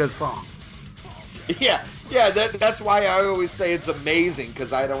face during this song. Yeah, that's why I always say it's amazing,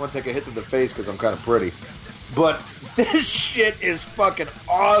 because I don't want to take a hit to the face because I'm kind of pretty. But this shit is fucking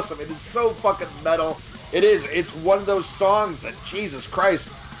awesome. It is so fucking metal. It is. It's one of those songs that, Jesus Christ,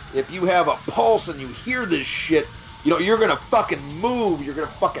 if you have a pulse and you hear this shit, you're going to fucking move. You're going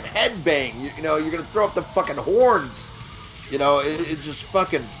to fucking headbang. You're going to throw up the fucking horns. It's just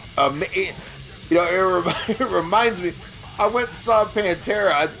fucking amazing. It reminds me, I went and saw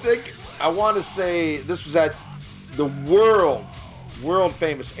Pantera. I want to say this was at the world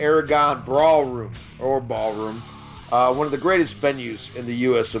famous Aragon Ballroom, one of the greatest venues in the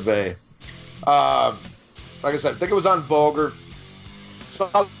US of A. Like I said, I think it was on Vulgar.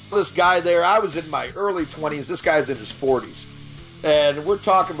 Saw this guy there. I was in my early 20s. This guy's in his 40s. And we're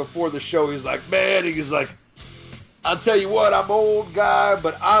talking before the show. He's like, I'll tell you what, I'm an old guy,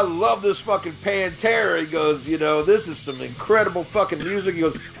 but I love this fucking Pantera. He goes, this is some incredible fucking music.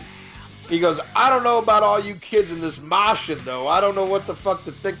 He goes, I don't know about all you kids in this moshing, though. I don't know what the fuck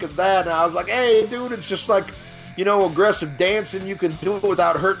to think of that. And I was like, hey, dude, it's just like, aggressive dancing. You can do it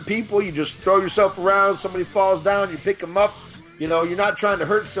without hurting people. You just throw yourself around. Somebody falls down, you pick them up. You're not trying to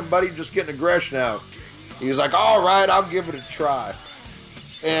hurt somebody, you're just getting aggression out. He was like, all right, I'll give it a try.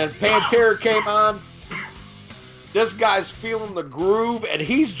 And Pantera came on. This guy's feeling the groove, and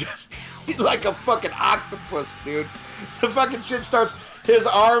he's like a fucking octopus, dude. The fucking shit starts, his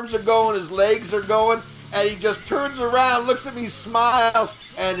arms are going, his legs are going, and he just turns around, looks at me, smiles,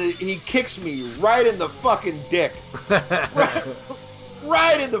 and he kicks me right in the fucking dick.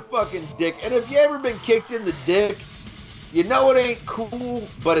 Right in the fucking dick. And if you ever been kicked in the dick, it ain't cool,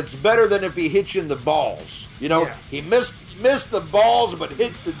 but it's better than if he hit you in the balls. Yeah. He missed the balls, but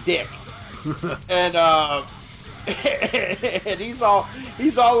hit the dick. And and he's all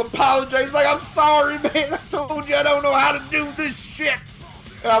apologizing. He's like, I'm sorry, man. I told you I don't know how to do this shit.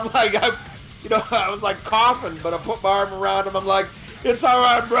 And I'm like, I was like coughing, but I put my arm around him. I'm like, it's all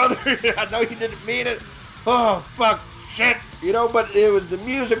right, brother. I know you didn't mean it. Oh, fuck, shit. But it was the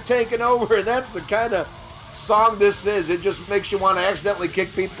music taking over, and that's the kind of song this is. It just makes you want to accidentally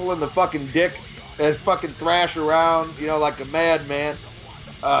kick people in the fucking dick and fucking thrash around, like a madman.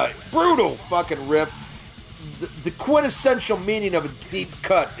 Brutal fucking riff. The quintessential meaning of a deep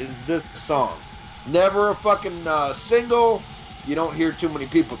cut is this song. Never a fucking single. You don't hear too many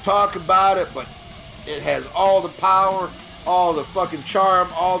people talk about it, but it has all the power, all the fucking charm,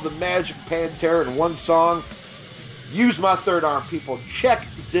 all the magic Pantera in one song. Use My Third Arm, people. Check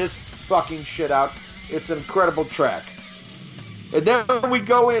this fucking shit out. It's an incredible track. And then we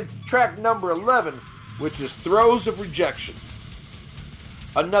go into track number 11, which is Throes of Rejection.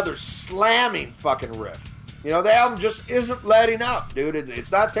 Another slamming fucking riff. The album just isn't letting up, dude.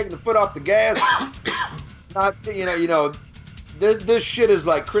 It's not taking the foot off the gas. Not, this shit is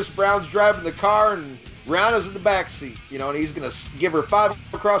like Chris Brown's driving the car and Rihanna's in the back seat, and he's gonna give her 5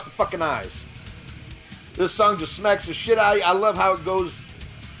 across the fucking eyes. This song just smacks the shit out of you. I love how it goes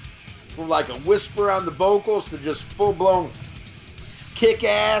from like a whisper on the vocals to just full blown kick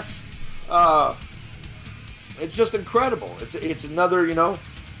ass. It's just incredible. It's another,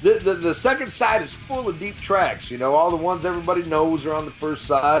 the second side is full of deep tracks. All the ones everybody knows are on the first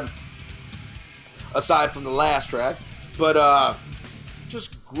side, aside from the last track. But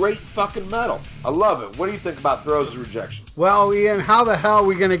just great fucking metal. I love it. What do you think about Throws Rejection? Well, Ian, how the hell are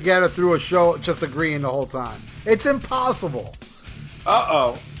we going to get it through a show just agreeing the whole time? It's impossible.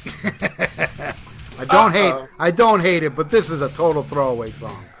 Uh-oh. I don't hate it, but this is a total throwaway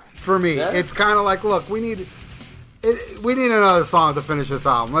song. For me, It's kind of like, look, we need another song to finish this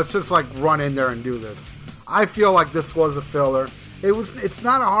album. Let's just run in there and do this. I feel like this was a filler. It's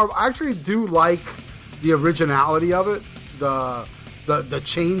not a horrible. I actually do like the originality of it, the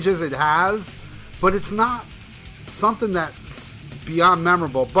changes it has, but it's not something that's beyond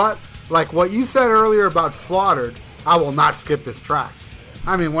memorable. But like what you said earlier about Slaughtered, I will not skip this track.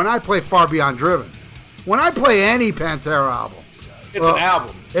 I mean, when I play Far Beyond Driven, when I play any Pantera album, it's an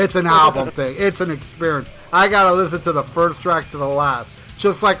album. It's an album thing. It's an experience. I gotta listen to the first track to the last,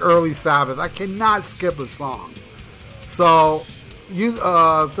 just like early Sabbath. I cannot skip a song. So,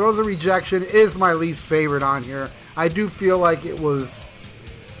 Throws a Rejection is my least favorite on here. I do feel like it was,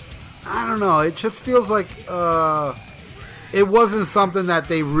 I don't know, it just feels like it wasn't something that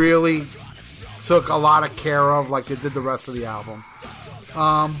they really took a lot of care of like they did the rest of the album.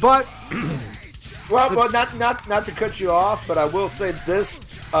 But well, not to cut you off, but I will say this: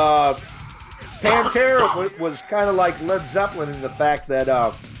 Pantera was kind of like Led Zeppelin in the fact that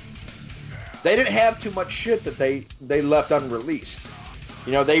they didn't have too much shit that they left unreleased.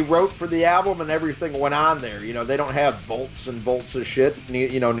 They wrote for the album and everything went on there. They don't have bolts and bolts of shit.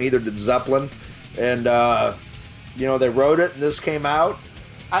 Neither did Zeppelin, and they wrote it and this came out.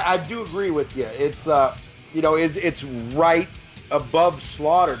 I do agree with you. It's it's right above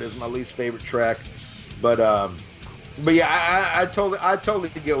Slaughtered is my least favorite track, but yeah, I totally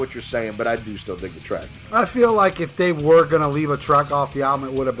get what you're saying, but I do still dig the track. I feel like if they were gonna leave a track off the album,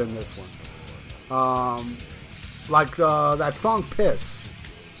 it would have been this one. That song "Piss"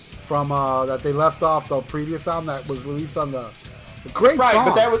 from that they left off the previous album that was released on the great right, song.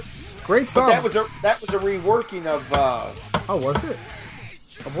 But that was great song. But that was a reworking of. Oh, was it?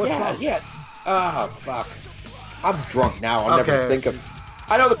 Of what song? Yeah. Fuck. I'm drunk now. I'll never think of.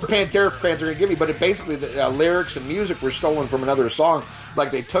 I know the Pantera fans are going to give me, but basically the lyrics and music were stolen from another song.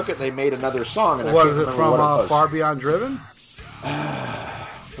 Like they took it, they made another song. And what is it from? Far Beyond Driven.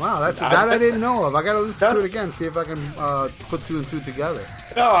 Wow, that I didn't know of. I got to listen to it again, see if I can put 2 and 2 together.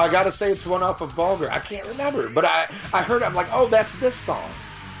 No, I got to say it's one off of Vulgar. I can't remember, but I heard it. I'm like, oh, that's this song.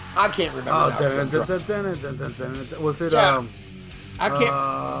 I can't remember. Was it? Yeah. I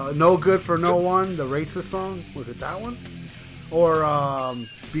can't. No Good for No One, the Racist song. Was it that one? Or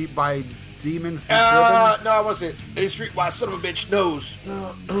Beat by Demons? No, I wasn't. A Streetwise son of a bitch knows.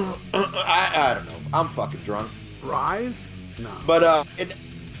 I don't know. I'm fucking drunk. Rise? No. But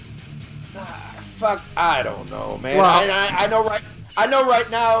fuck, I don't know, man. Well, I know right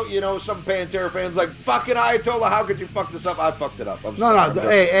now, some Pantera fans like, fucking Ayatollah, how could you fuck this up? I fucked it up.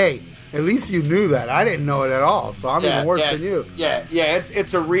 Hey, at least you knew that. I didn't know it at all, so I'm even worse than you. Yeah,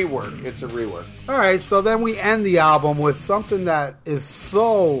 it's a rework. It's a rework. All right, so then we end the album with something that is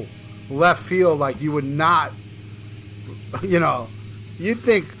so left field, like you would not, you'd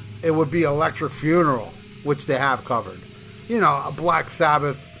think it would be Electric Funeral, which they have covered. A Black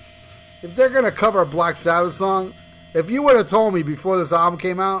Sabbath. If they're going to cover a Black Sabbath song, if you would have told me before this album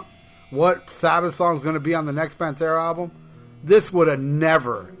came out what Sabbath song is going to be on the next Pantera album, this would have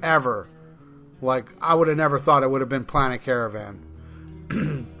never, ever, I would have never thought it would have been Planet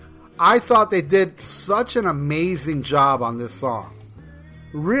Caravan. I thought they did such an amazing job on this song.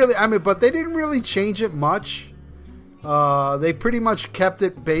 Really, but they didn't really change it much. They pretty much kept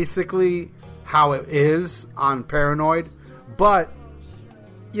it basically how it is on Paranoid. But,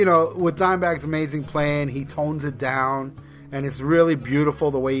 with Dimebag's amazing playing, he tones it down, and it's really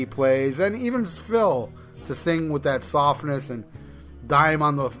beautiful the way he plays. And even Phil to sing with that softness, and Dime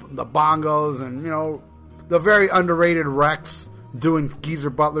on the bongos, and, the very underrated Rex doing Geezer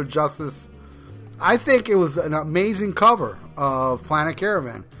Butler justice. I think it was an amazing cover of Planet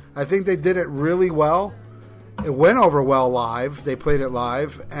Caravan. I think they did it really well. It went over well live. They played it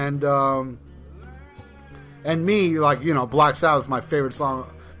live, and me, Black Sabbath is my favorite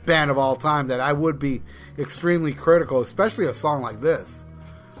band of all time, that I would be extremely critical, especially a song like this,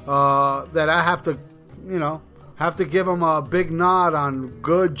 that I have to, Have to give them a big nod on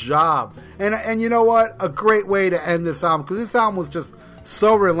good job. And you know what? A great way to end this album, because this album was just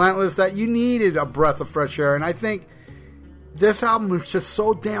so relentless that you needed a breath of fresh air. And I think this album is just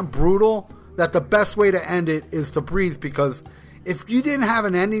so damn brutal that the best way to end it is to breathe, because if you didn't have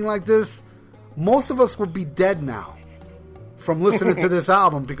an ending like this, most of us would be dead now from listening to this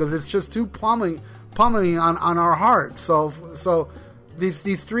album, because it's just too pummeling on our heart. So these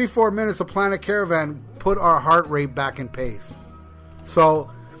 3-4 minutes of Planet Caravan put our heart rate back in pace. So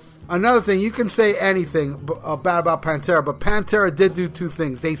another thing, you can say anything bad about Pantera, but Pantera did do two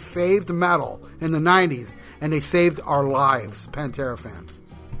things. They saved metal in the 90s, and they saved our lives, Pantera fans.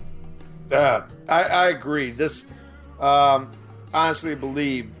 I agree. This, honestly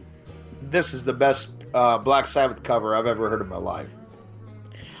believe this is the best Black Sabbath cover I've ever heard in my life.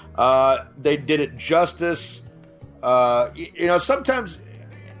 They did it justice. Sometimes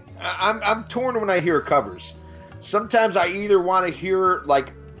I'm torn when I hear covers. Sometimes I either want to hear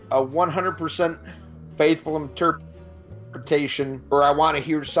like a 100% faithful interpretation, or I want to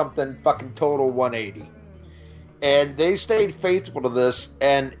hear something fucking total 180. And they stayed faithful to this,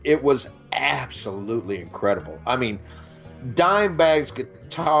 and it was absolutely incredible. I mean, Dimebag's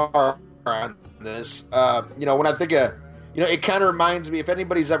guitar on this, when I think of, it kind of reminds me, if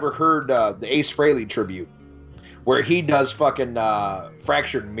anybody's ever heard the Ace Frehley tribute, where he does fucking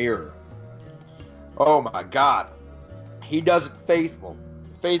Fractured Mirror. Oh my God. He does it faithful.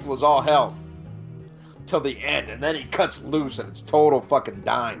 Faithful as all hell. Till the end. And then he cuts loose and it's total fucking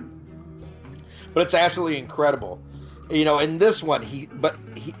dime. But it's absolutely incredible. In this one, he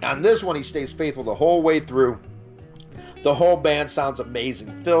stays faithful the whole way through. The whole band sounds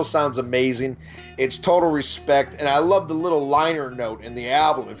amazing. Phil sounds amazing. It's total respect. And I love the little liner note in the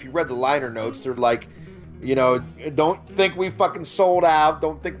album. If you read the liner notes, they're like, don't think we fucking sold out.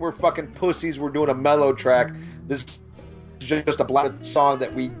 Don't think we're fucking pussies. We're doing a mellow track. This is just a black song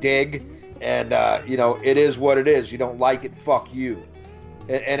that we dig. And, it is what it is. You don't like it, fuck you.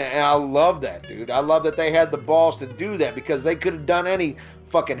 And I love that, dude. I love that they had the balls to do that, because they could have done any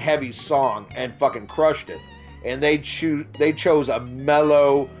fucking heavy song and fucking crushed it. And they chose a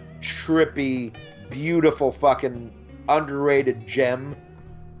mellow, trippy, beautiful fucking underrated gem.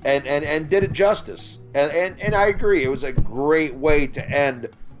 And did it justice. And I agree. It was a great way to end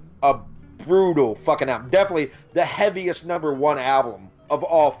a brutal fucking album. Definitely the heaviest number one album of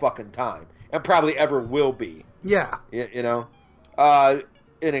all fucking time. And probably ever will be. Yeah. An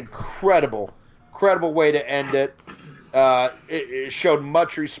incredible way to end it. It showed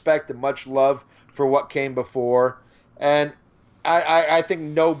much respect and much love for what came before. And I think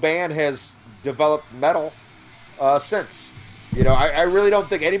no band has developed metal since. I really don't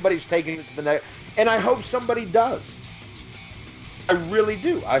think anybody's taking it to the next. And I hope somebody does. I really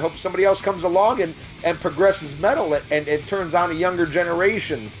do. I hope somebody else comes along and progresses metal and turns on a younger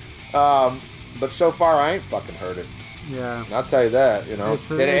generation. But so far, I ain't fucking heard it. Yeah. I'll tell you that,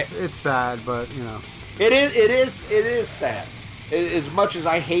 It's sad, but, It is sad. As much as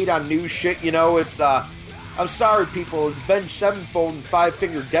I hate on new shit, it's, I'm sorry, people. Avenged Sevenfold and Five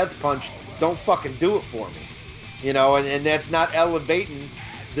Finger Death Punch don't fucking do it for me. And that's not elevating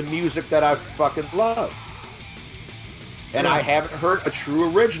the music that I fucking love. And I haven't heard a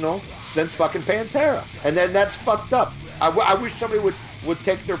true original since fucking Pantera. And then that's fucked up. I wish somebody would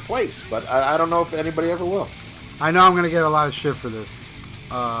take their place, but I don't know if anybody ever will. I know I'm going to get a lot of shit for this,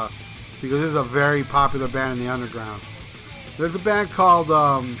 because this is a very popular band in the underground. There's a band called,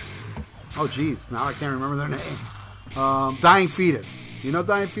 now I can't remember their name. Dying Fetus. You know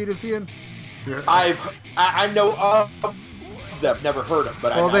Dying Fetus, Ian? I know of them, never heard of,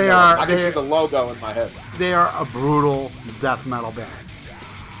 but I can see the logo in my head. They are a brutal death metal band.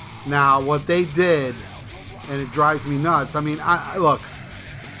 Now, what they did, and it drives me nuts. I mean, look,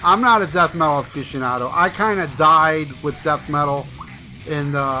 I'm not a death metal aficionado. I kind of died with death metal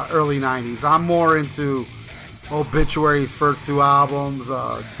in the early 90s. I'm more into Obituary's first two albums,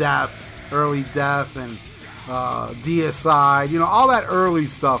 Death, Early Death, and Deicide, all that early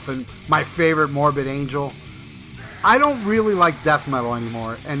stuff, and my favorite, Morbid Angel. I don't really like death metal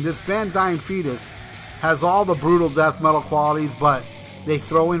anymore, and this band Dying Fetus has all the brutal death metal qualities, but they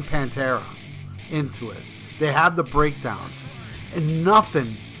throw in Pantera into it. They have the breakdowns, and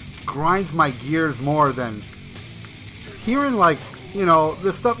nothing grinds my gears more than hearing, like,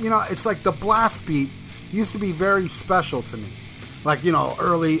 this stuff. It's like the blast beat used to be very special to me. Like,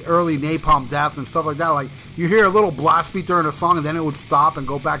 early Napalm Death and stuff like that. Like, you hear a little blast beat during a song, and then it would stop and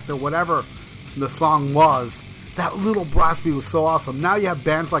go back to whatever the song was. That little blast beat was so awesome. Now you have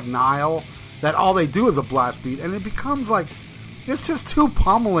bands like Nile that all they do is a blast beat, and it becomes like, it's just too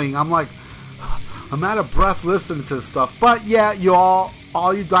pummeling. I'm like, I'm out of breath listening to this stuff. But yeah,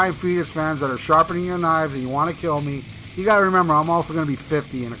 all you Dying Fetus fans that are sharpening your knives and you want to kill me, you got to remember I'm also going to be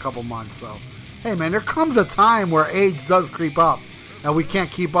 50 in a couple months. So, hey man, there comes a time where age does creep up and we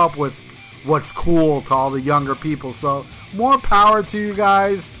can't keep up with what's cool to all the younger people. So, more power to you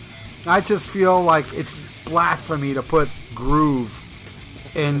guys. I just feel like it's blasphemy to put groove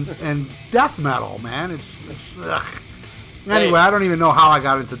in death metal, man. It's ugh. Anyway, I don't even know how I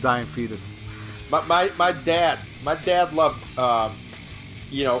got into Dying Fetus. My dad loved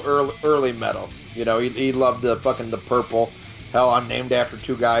early metal. You know, he loved the Purple. Hell, I'm named after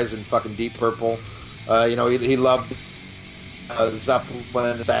two guys in fucking Deep Purple. He loved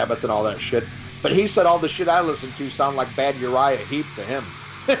Zeppelin, Sabbath, and all that shit. But he said all the shit I listened to sound like Bad Uriah Heep to him.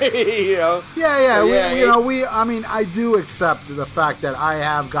 You know? Yeah. I do accept the fact that I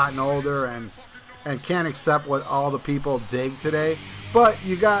have gotten older and can't accept what all the people dig today. But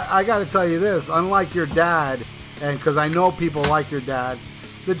I got to tell you this: unlike your dad, and because I know people like your dad,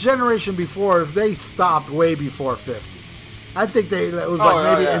 the generation before us, they stopped way before 50. I think it was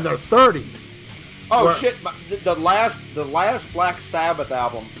in their 30s. Oh shit! The last Black Sabbath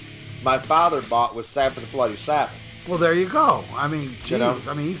album my father bought was Sabbath the Bloody Sabbath. Well, there you go. I mean,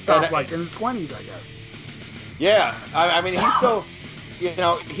 jeez. He stopped in his 20s, I guess. Yeah, he still,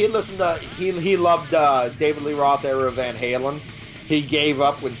 he listened to, he loved David Lee Roth era Van Halen. He gave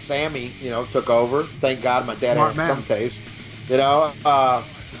up when Sammy, took over. Thank God my dad had some taste, But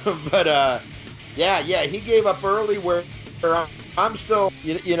he gave up early where I'm still,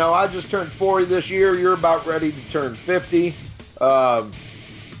 I just turned 40 this year. You're about ready to turn 50. But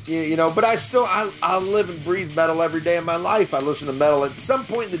I live and breathe metal every day of my life. I listen to metal at some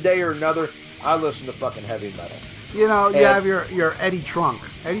point in the day or another. I listen to fucking heavy metal. You have your Eddie Trunk.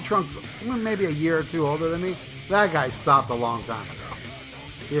 Eddie Trunk's maybe a year or two older than me. That guy stopped a long time ago.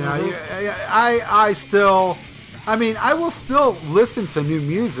 I will still listen to new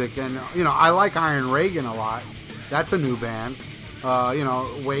music, and I like Iron Reagan a lot. That's a new band.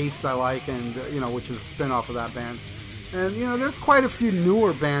 Waste I like, and which is a spin-off of that band. And there's quite a few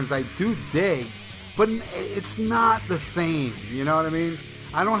newer bands I do dig, but it's not the same. You know what I mean?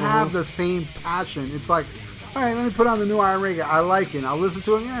 I don't have the same passion. It's like, all right, let me put on the new Iron Reagan. I like it. I'll listen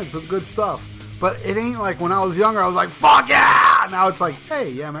to it. Yeah, it's some good stuff. But it ain't like when I was younger, I was like, fuck yeah! Now it's like,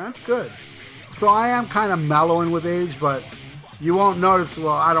 hey, yeah, man, that's good. So I am kind of mellowing with age, but you won't notice, well,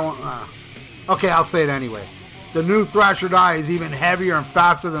 I don't... Okay, I'll say it anyway. The new Thrasher Die is even heavier and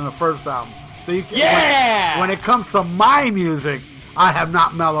faster than the first album. So you can, when it comes to my music, I have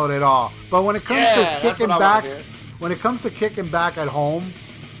not mellowed at all. But when it comes to kicking back at home,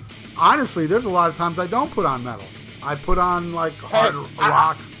 honestly, there's a lot of times I don't put on metal. I put on like hard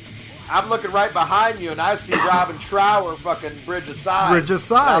rock. I'm looking right behind you, and I see Robin Trower fucking Bridge of Sighs. Bridge of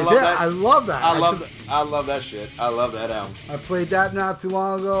Sighs, I love that. I love that shit. I love that album. I played that not too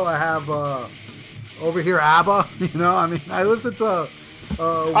long ago. I have over here ABBA. I listen to.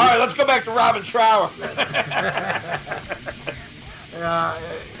 All right, let's go back to Robin Trower.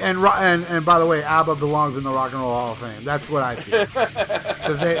 And by the way, ABBA belongs in the Rock and Roll Hall of Fame. That's what I feel,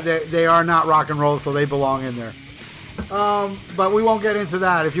 because they are not rock and roll, so they belong in there. But we won't get into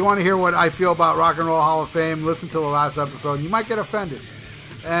that. If you want to hear what I feel about Rock and Roll Hall of Fame, listen to the last episode. You might get offended.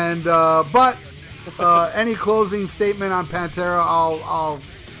 And but any closing statement on Pantera,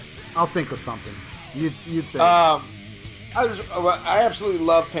 I'll think of something. You say. I absolutely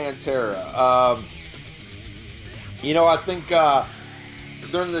love Pantera. I think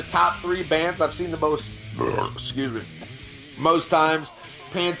they're in the top 3 bands I've seen the most. Excuse me. Most times,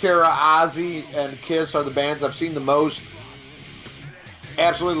 Pantera, Ozzy, and Kiss are the bands I've seen the most.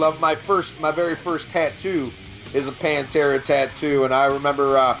 Absolutely love my very first tattoo is a Pantera tattoo, and I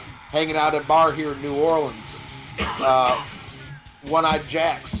remember hanging out at a bar here in New Orleans, One-Eyed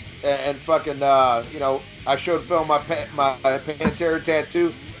Jacks, and fucking I showed Phil my Pantera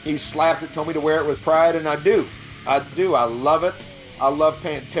tattoo. He slapped it, told me to wear it with pride, and I do. I love it. I love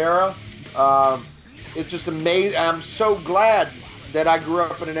Pantera. It's just amazing. I'm so glad that I grew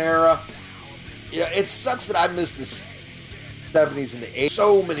up in an era. It sucks that I missed the 70s and the 80s.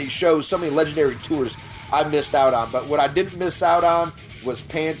 So many shows, so many legendary tours I missed out on. But what I didn't miss out on was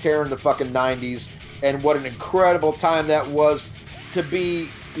Pantera in the fucking 90s, and what an incredible time that was to be,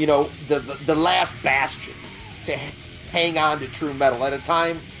 the last bastion to hang on to true metal at a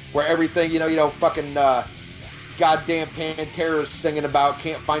time where everything, fucking goddamn Pantera's singing about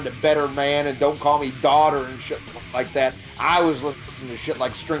can't find a better man and don't call me daughter and shit like that. I was listening to shit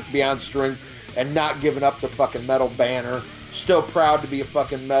like Strength Beyond Strength and not giving up the fucking metal banner. Still proud to be a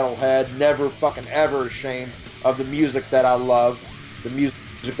fucking metalhead. Never fucking ever ashamed of the music that I love. The music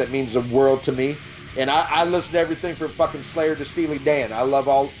that means the world to me. And I listen to everything from fucking Slayer to Steely Dan. I love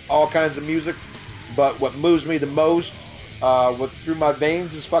all kinds of music, but what moves me the most through my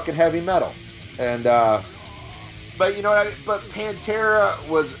veins is fucking heavy metal. And but you know, but Pantera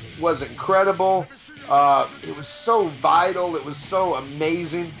was incredible. It was so vital. It was so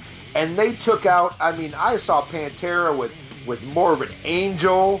amazing. And they took out. I mean, I saw Pantera with Morbid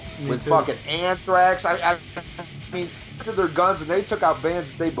Angel, with fucking Anthrax. I mean, to their guns, and they took out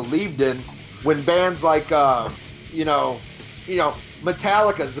bands that they believed in. When bands like, you know,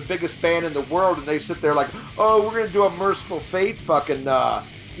 Metallica is the biggest band in the world, and they sit there like, oh, we're going to do a Merciful Fate fucking,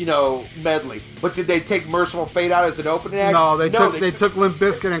 you know, medley. But did they take Merciful Fate out as an opening act? No, they took Limp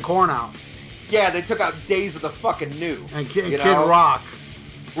Bizkit and Korn out. Yeah, they took out Days of the fucking New. And Kid Rock.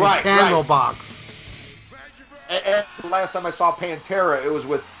 Right, Candlebox. And the last time I saw Pantera, it was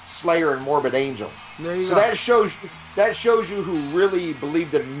with Slayer and Morbid Angel. There you so go. that shows you who really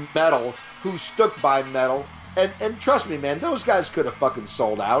believed in metal, who stuck by metal, and trust me, man, those guys could have fucking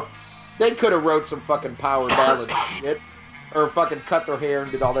sold out. They could have wrote some fucking power ballad shit, or fucking cut their hair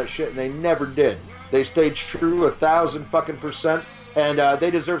and did all that shit, and they never did. They stayed true 1,000% and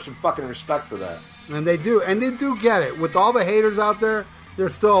they deserve some fucking respect for that. And they do get it. With all the haters out there,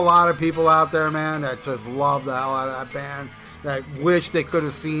 there's still a lot of people out there, man, that just love the hell out of that band, that wish they could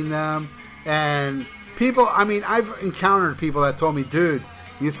have seen them. And people, I mean, I've encountered people that told me, dude,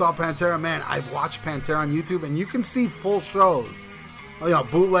 you saw Pantera? Man, I've watched Pantera on YouTube, and you can see full shows, you know,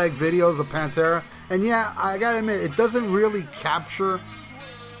 bootleg videos of Pantera. And yeah, I gotta admit, it doesn't really capture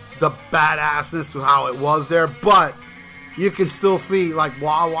the badassness to how it was there, but you can still see, like,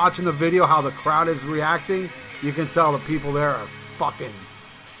 while watching the video, how the crowd is reacting. You can tell the people there are fucking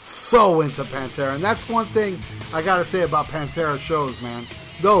so into Pantera. And that's one thing I gotta say about Pantera shows, man.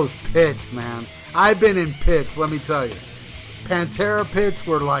 Those pits, man. I've been in pits, let me tell you. Pantera pits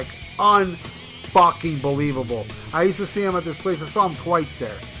were like unfucking believable. I used to see him at this place. I saw him twice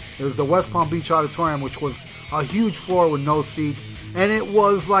there. It was the West Palm Beach Auditorium, which was a huge floor with no seats. And it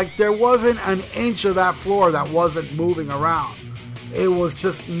was like there wasn't an inch of that floor that wasn't moving around. It was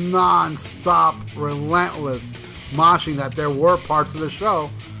just non-stop, relentless moshing that there were parts of the show,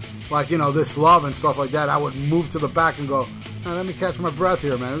 like, you know, This Love and stuff like that. I would move to the back and go, oh, let me catch my breath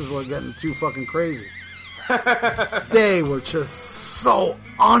here, man. This is like getting too fucking crazy. They were just so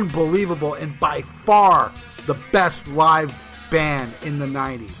unbelievable and by far the best live band in the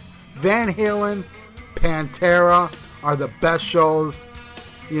 90s. Van Halen, Pantera are the best shows,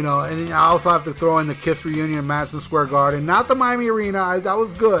 you know, and I also have to throw in the Kiss reunion in Madison Square Garden. Not the Miami Arena, that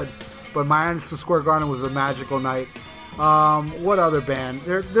was good, but Madison Square Garden was a magical night. What other band?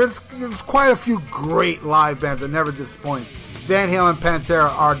 There's quite a few great live bands that never disappoint. Van Halen and Pantera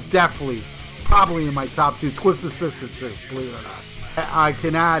are definitely, probably in my top two. Twisted Sister too, believe it or not. I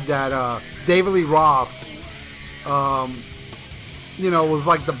can add that David Lee Roth, you know, was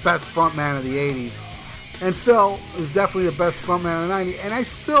like the best frontman of the 80s. And Phil is definitely the best frontman of the 90s. And I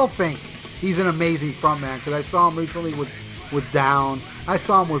still think he's an amazing frontman, because I saw him recently with Down. I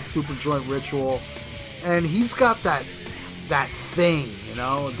saw him with Superjoint Ritual. And he's got that thing, you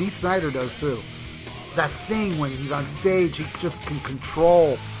know. Dee Snider does too. That thing when he's on stage, he just can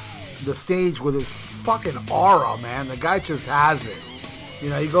control the stage with his fucking aura, man. The guy just has it. You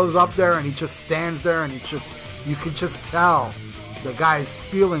know, he goes up there and he just stands there and you can just tell the guy's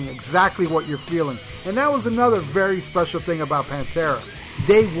feeling exactly what you're feeling. And that was another very special thing about Pantera.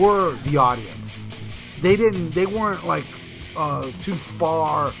 They were the audience. They weren't like too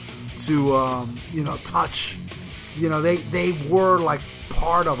far to you know, touch. You know, they were like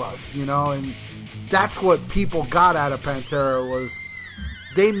part of us, you know, and that's what people got out of Pantera, was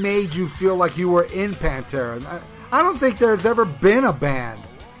they made you feel like you were in Pantera. I don't think there's ever been a band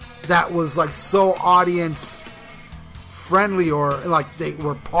that was like so audience friendly, or like they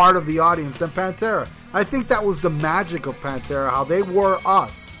were part of the audience, than Pantera. I think that was the magic of Pantera, how they were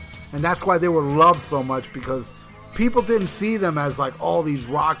us. And that's why they were loved so much, because people didn't see them as like all these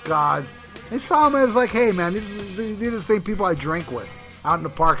rock gods. They saw them as like, hey man, these are the same people I drink with out in the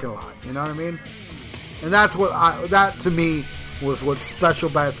parking lot. You know what I mean? And that's that to me was what's special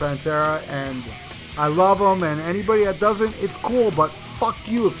about Pantera. And I love them, and anybody that doesn't, it's cool, but fuck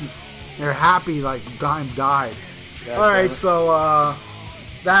you if you're happy like Dime died. Yeah, all right, so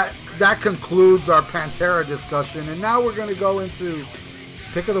that concludes our Pantera discussion, and now we're going to go into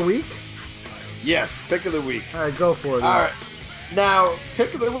Pick of the Week? Yes, Pick of the Week. All right, go for it. All right. Now,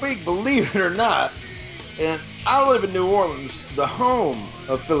 Pick of the Week, believe it or not, and I live in New Orleans, the home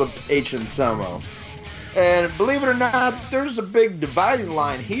of Philip H. Anselmo. And believe it or not, there's a big dividing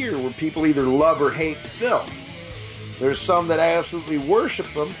line here where people either love or hate Phil. There's some that absolutely worship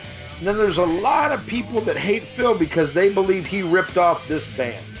him, And then there's a lot of people that hate Phil because they believe he ripped off this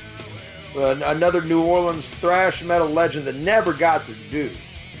band. Another New Orleans thrash metal legend that never got their due.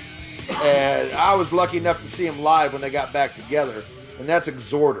 And I was lucky enough to see him live when they got back together, and that's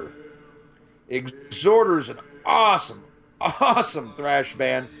Exhorder. Exhorder is an awesome thrash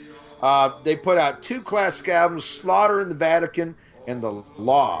band. They put out 2 classic albums, Slaughter in the Vatican and The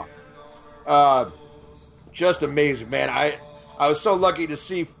Law. Just amazing, man. I was so lucky to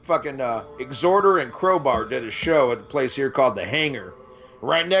see fucking Exhorder and Crowbar did a show at a place here called The Hangar.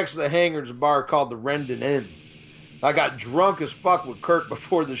 Right next to The Hangar is a bar called the Rendon Inn. I got drunk as fuck with Kirk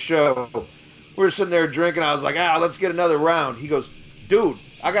before the show. We were sitting there drinking. I was like, let's get another round. He goes, dude,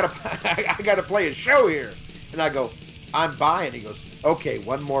 I gotta play a show here. And I go, I'm buying. He goes, okay,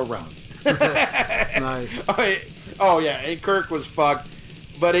 one more round. Nice. Oh, yeah, and Kirk was fucked.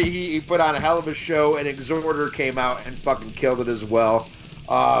 But he put on a hell of a show, and Exhorder came out and fucking killed it as well.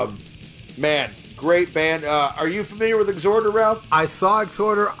 Man, great band. Are you familiar with Exhorder, Ralph? I saw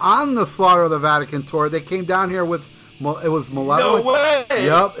Exhorder on the Slaughter of the Vatican tour. They came down here with, it was Malevolent. No way!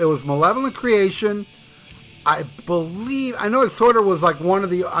 Yep, it was Malevolent Creation. I know Exhorder was like one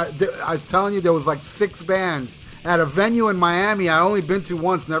of the, I was telling you, there was like 6 bands at a venue in Miami I only been to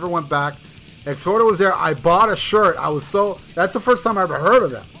once, never went back. Exhorder was there. I bought a shirt. That's the first time I ever heard of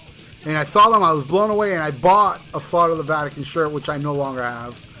them. And I saw them, I was blown away, and I bought a Slaughter of the Vatican shirt, which I no longer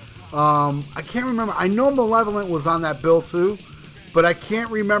have. I can't remember. I know Malevolent was on that bill too, but I can't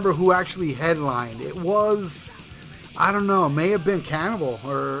remember who actually headlined. It was, I don't know, it may have been Cannibal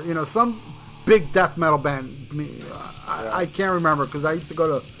or, some big death metal band. I can't remember because I used to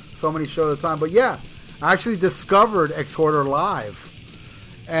go to so many shows at the time. But yeah, I actually discovered Exhorder live.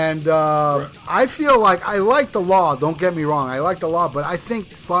 And I feel like I like The Law. Don't get me wrong. I like The Law, but I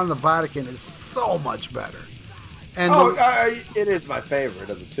think Slaughter in the Vatican is so much better. And it is my favorite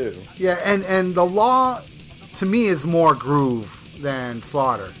of the 2. Yeah, and The Law, to me, is more groove than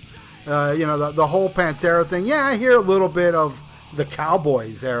Slaughter. The whole Pantera thing. Yeah, I hear a little bit of the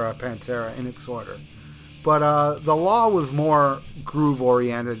Cowboys era Pantera in Exhorder. But The Law was more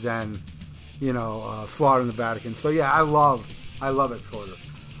groove-oriented than, Slaughter in the Vatican. So, yeah, I love Exhorder.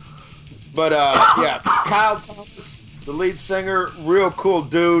 But, yeah, Kyle Thomas, the lead singer, real cool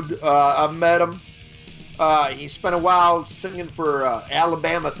dude. I've met him. He spent a while singing for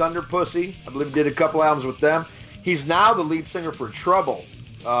Alabama Thunder Pussy. I believe he did a couple albums with them. He's now the lead singer for Trouble,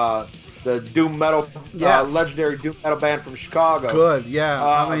 the doom metal, legendary doom metal band from Chicago. Good,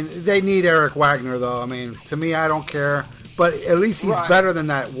 yeah. They need Eric Wagner, though. To me, I don't care. But at least he's better than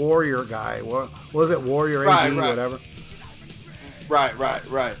that Warrior guy. What was it, Warrior AD, whatever?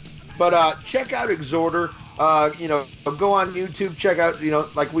 Right. But check out Exhorder. Go on YouTube, check out,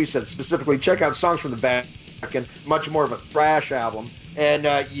 like we said, specifically, check out Songs from the Vatican, much more of a thrash album. And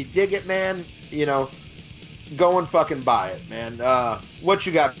you dig it, man, go and fucking buy it, man. What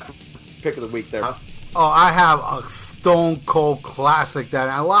you got for pick of the week there, huh? Oh, I have a stone cold classic that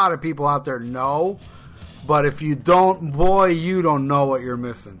a lot of people out there know. But if you don't, boy, you don't know what you're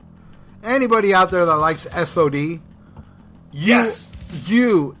missing. Anybody out there that likes SOD, yes.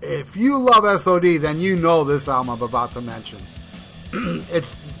 If you love SOD, then you know this album I'm about to mention.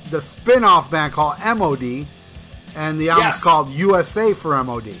 It's the spin-off band called MOD, and the album's called USA for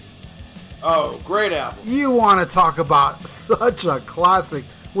MOD. Oh, great album. You want to talk about such a classic,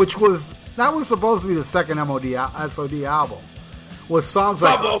 that was supposed to be the second SOD album, with songs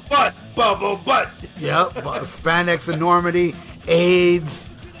like Bubble Butt. Yep, Spandex Enormity, AIDS,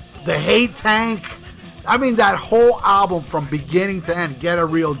 The Hate Tank. That whole album from beginning to end, Get a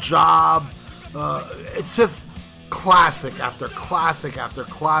Real Job, it's just classic after classic after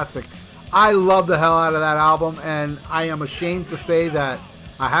classic. I love the hell out of that album, and I am ashamed to say that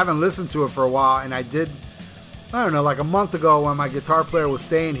I haven't listened to it for a while, and I did, like a month ago when my guitar player was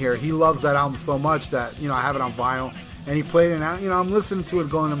staying here. He loves that album so much that, I have it on vinyl, and he played it, and I'm listening to it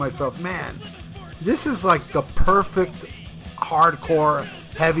going to myself, man, this is like the perfect hardcore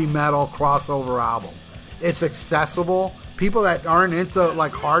heavy metal crossover album. It's accessible. People that aren't into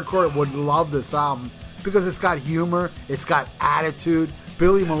like hardcore would love this album because it's got humor, it's got attitude.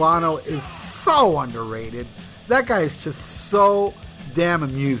 Billy Milano is so underrated. That guy is just so damn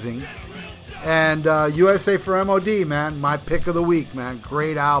amusing. And USA for MOD, man, my pick of the week, man.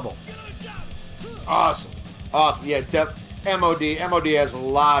 Great album. Awesome. Yeah, MOD has a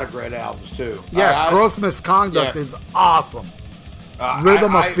lot of great albums too. Yes, Gross Misconduct is awesome.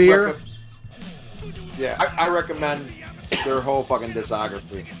 Rhythm of Fear. I recommend their whole fucking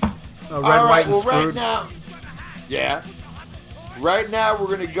discography. Red, White, and Screwed. Right now we're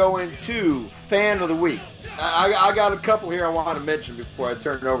going to go into fan of the week. I got a couple here I want to mention before I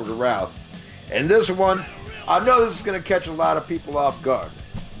turn it over to Ralph. And this one, I know this is going to catch a lot of people off guard.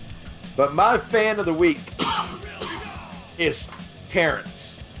 But my fan of the week is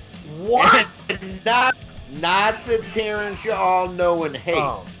Terrence. What? And not the Terrence you all know and hate.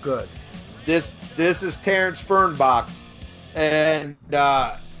 Oh, good. This is Terrence Fernbach. And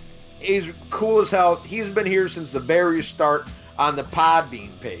he's cool as hell. He's been here since the very start on the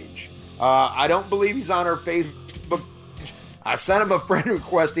Podbean page. I don't believe he's on our Facebook page. I sent him a friend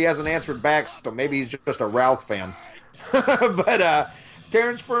request. He hasn't answered back, so maybe he's just a Ralph fan. But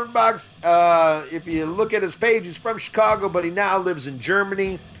Terrence Fernbach, if you look at his page, he's from Chicago, but he now lives in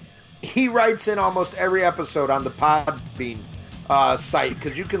Germany. He writes in almost every episode on the Podbean site,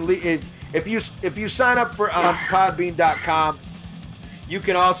 because you can leave if you sign up for on Podbean.com, you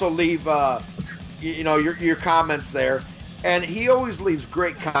can also leave your comments there. And he always leaves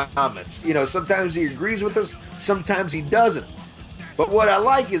great comments. Sometimes he agrees with us, sometimes he doesn't. But what I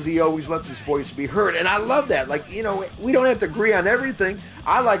like is he always lets his voice be heard. And I love that. We don't have to agree on everything.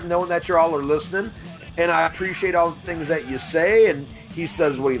 I like knowing that you all are listening. And I appreciate all the things that you say. And he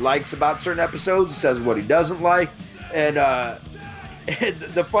says what he likes about certain episodes. He says what he doesn't like. And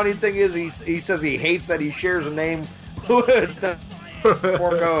the funny thing is he says he hates that he shares a name with the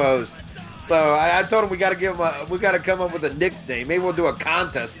former co-host. So I told him we got to come up with a nickname. Maybe we'll do a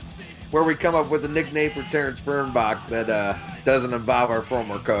contest where we come up with a nickname for Terrence Fernbach that doesn't involve our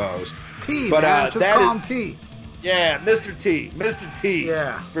former co-host. T, but man, just call him T. Yeah, Mr. T.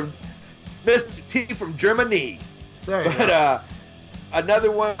 Yeah, from Mr. T from Germany. There you go. Another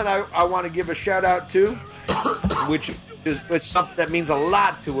one I want to give a shout out to, which is something that means a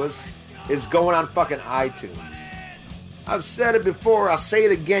lot to us, is going on fucking iTunes. I've said it before, I'll say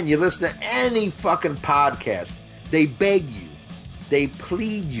it again. You listen to any fucking podcast, they beg you, they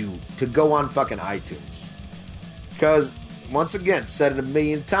plead you to go on fucking iTunes. Because, once again, said it a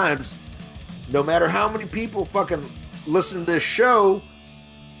million times, no matter how many people fucking listen to this show,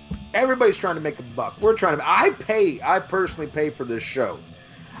 everybody's trying to make a buck. I personally pay for this show.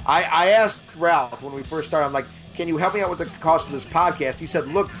 I asked Ralph when we first started, I'm like, can you help me out with the cost of this podcast? He said,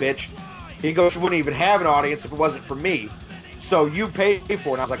 look, bitch. He goes, you wouldn't even have an audience if it wasn't for me. So you pay for it.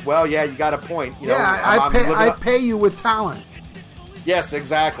 And I was like, well, yeah, you got a point. I pay you with talent. Yes,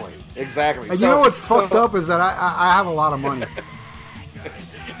 exactly. And you know what's fucked up is that I have a lot of money.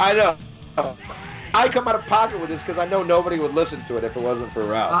 I know. I come out of pocket with this because I know nobody would listen to it if it wasn't for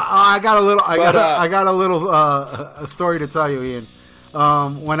Ralph. I got a little story to tell you, Ian.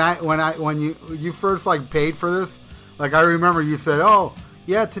 When you first paid for this, I remember you said, "Oh,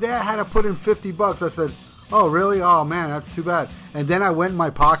 yeah, today I had to put in $50." I said, "Oh, really? Oh man, that's too bad." And then I went in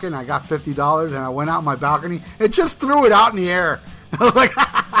my pocket and I got $50 and I went out on my balcony and just threw it out in the air. I was like,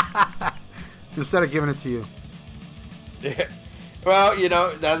 instead of giving it to you. Yeah. Well,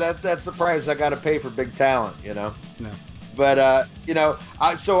 that's the price I got to pay for big talent, No. But,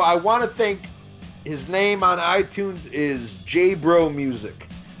 so I want to thank, his name on iTunes is J-Bro Music.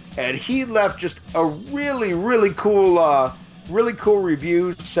 And he left just a really, really cool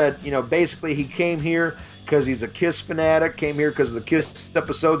review. Said, basically he came here because he's a Kiss fanatic, came here because of the Kiss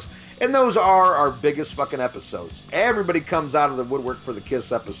episodes. And those are our biggest fucking episodes. Everybody comes out of the woodwork for the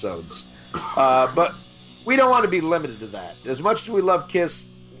Kiss episodes. But we don't want to be limited to that. As much as we love Kiss,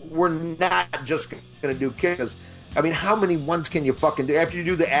 we're not just going to do Kiss. I mean, how many ones can you fucking do? After you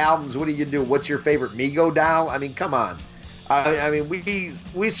do the albums, what do you do? What's your favorite Mego doll? I mean, come on. I mean,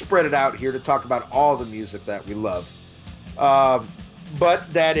 we spread it out here to talk about all the music that we love.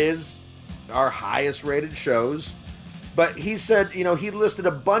 But that is our highest rated shows. But he said, he listed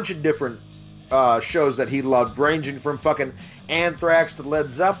a bunch of different shows that he loved, ranging from fucking Anthrax to Led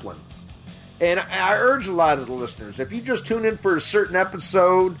Zeppelin. And I urge a lot of the listeners, if you just tune in for a certain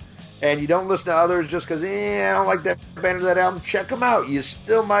episode and you don't listen to others just because, I don't like that band or that album, check them out. You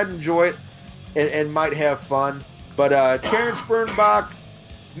still might enjoy it and might have fun. But Terrence Fernbach,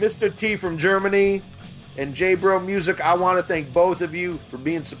 Mr. T from Germany, and J-Bro Music, I want to thank both of you for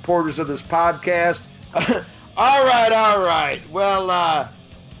being supporters of this podcast. All right. Well,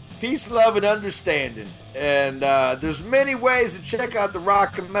 peace, love, and understanding. And there's many ways to check out the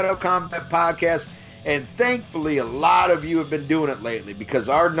Rock and Metal Combat Podcast. And thankfully, a lot of you have been doing it lately because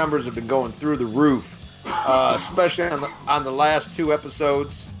our numbers have been going through the roof, especially on the last two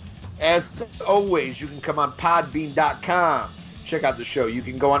episodes. As always, you can come on Podbean.com, check out the show. You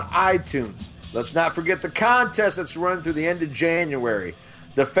can go on iTunes. Let's not forget the contest that's running through the end of January.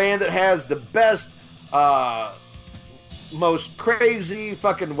 The fan that has the best, most crazy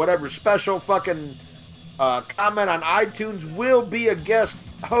fucking whatever special fucking comment on iTunes will be a guest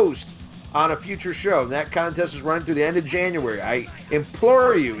host on a future show. And that contest is running through the end of January. I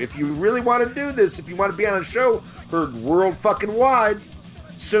implore you, if you really want to do this, if you want to be on a show heard world fucking wide,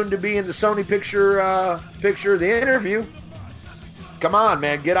 soon to be in the Sony picture, the interview, come on,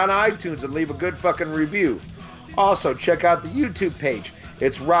 man, get on iTunes and leave a good fucking review. Also, check out the YouTube page.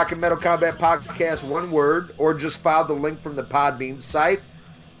 It's Rock and Metal Combat Podcast, one word, or just follow the link from the Podbean site.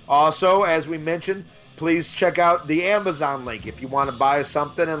 Also, as we mentioned, please check out the Amazon link if you want to buy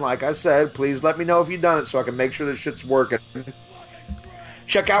something. And like I said, please let me know if you've done it so I can make sure this shit's working.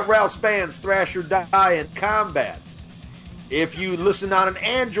 Check out Ralph's bands, Thrasher Die and Combat. If you listen on an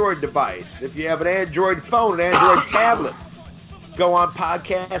Android device, if you have an Android phone, an Android tablet, go on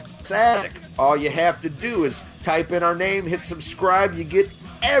Podcast Addict. All you have to do is type in our name, hit subscribe, you get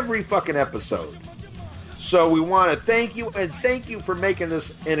every fucking episode. So we want to thank you, and thank you for making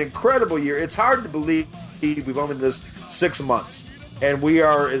this an incredible year. It's hard to believe we've only been this 6 months, and we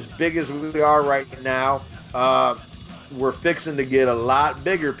are as big as we are right now. We're fixing to get a lot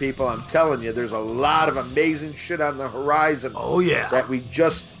bigger, people. I'm telling you, there's a lot of amazing shit on the horizon. Oh yeah, that we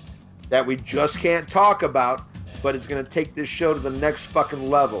just can't talk about. But it's going to take this show to the next fucking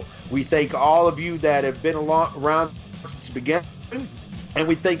level. We thank all of you that have been around since the beginning, and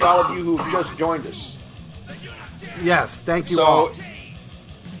we thank all of you who have just joined us. Yes, thank you all.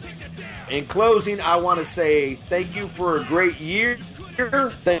 In closing, I want to say thank you for a great year.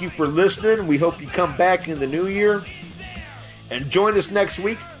 Thank you for listening. We hope you come back in the new year. And join us next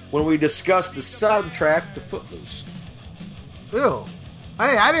week when we discuss the soundtrack to Footloose. Ew.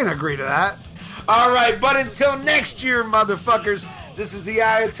 Hey, I didn't agree to that. All right, but until next year, motherfuckers, this is the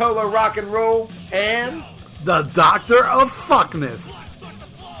Ayatollah Rock and Roll and the Doctor of Fuckness.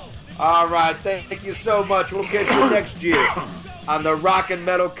 All right, thank you so much. We'll catch you next year on the Rock and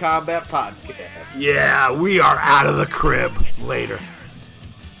Metal Combat Podcast. Yeah, we are out of the crib. Later.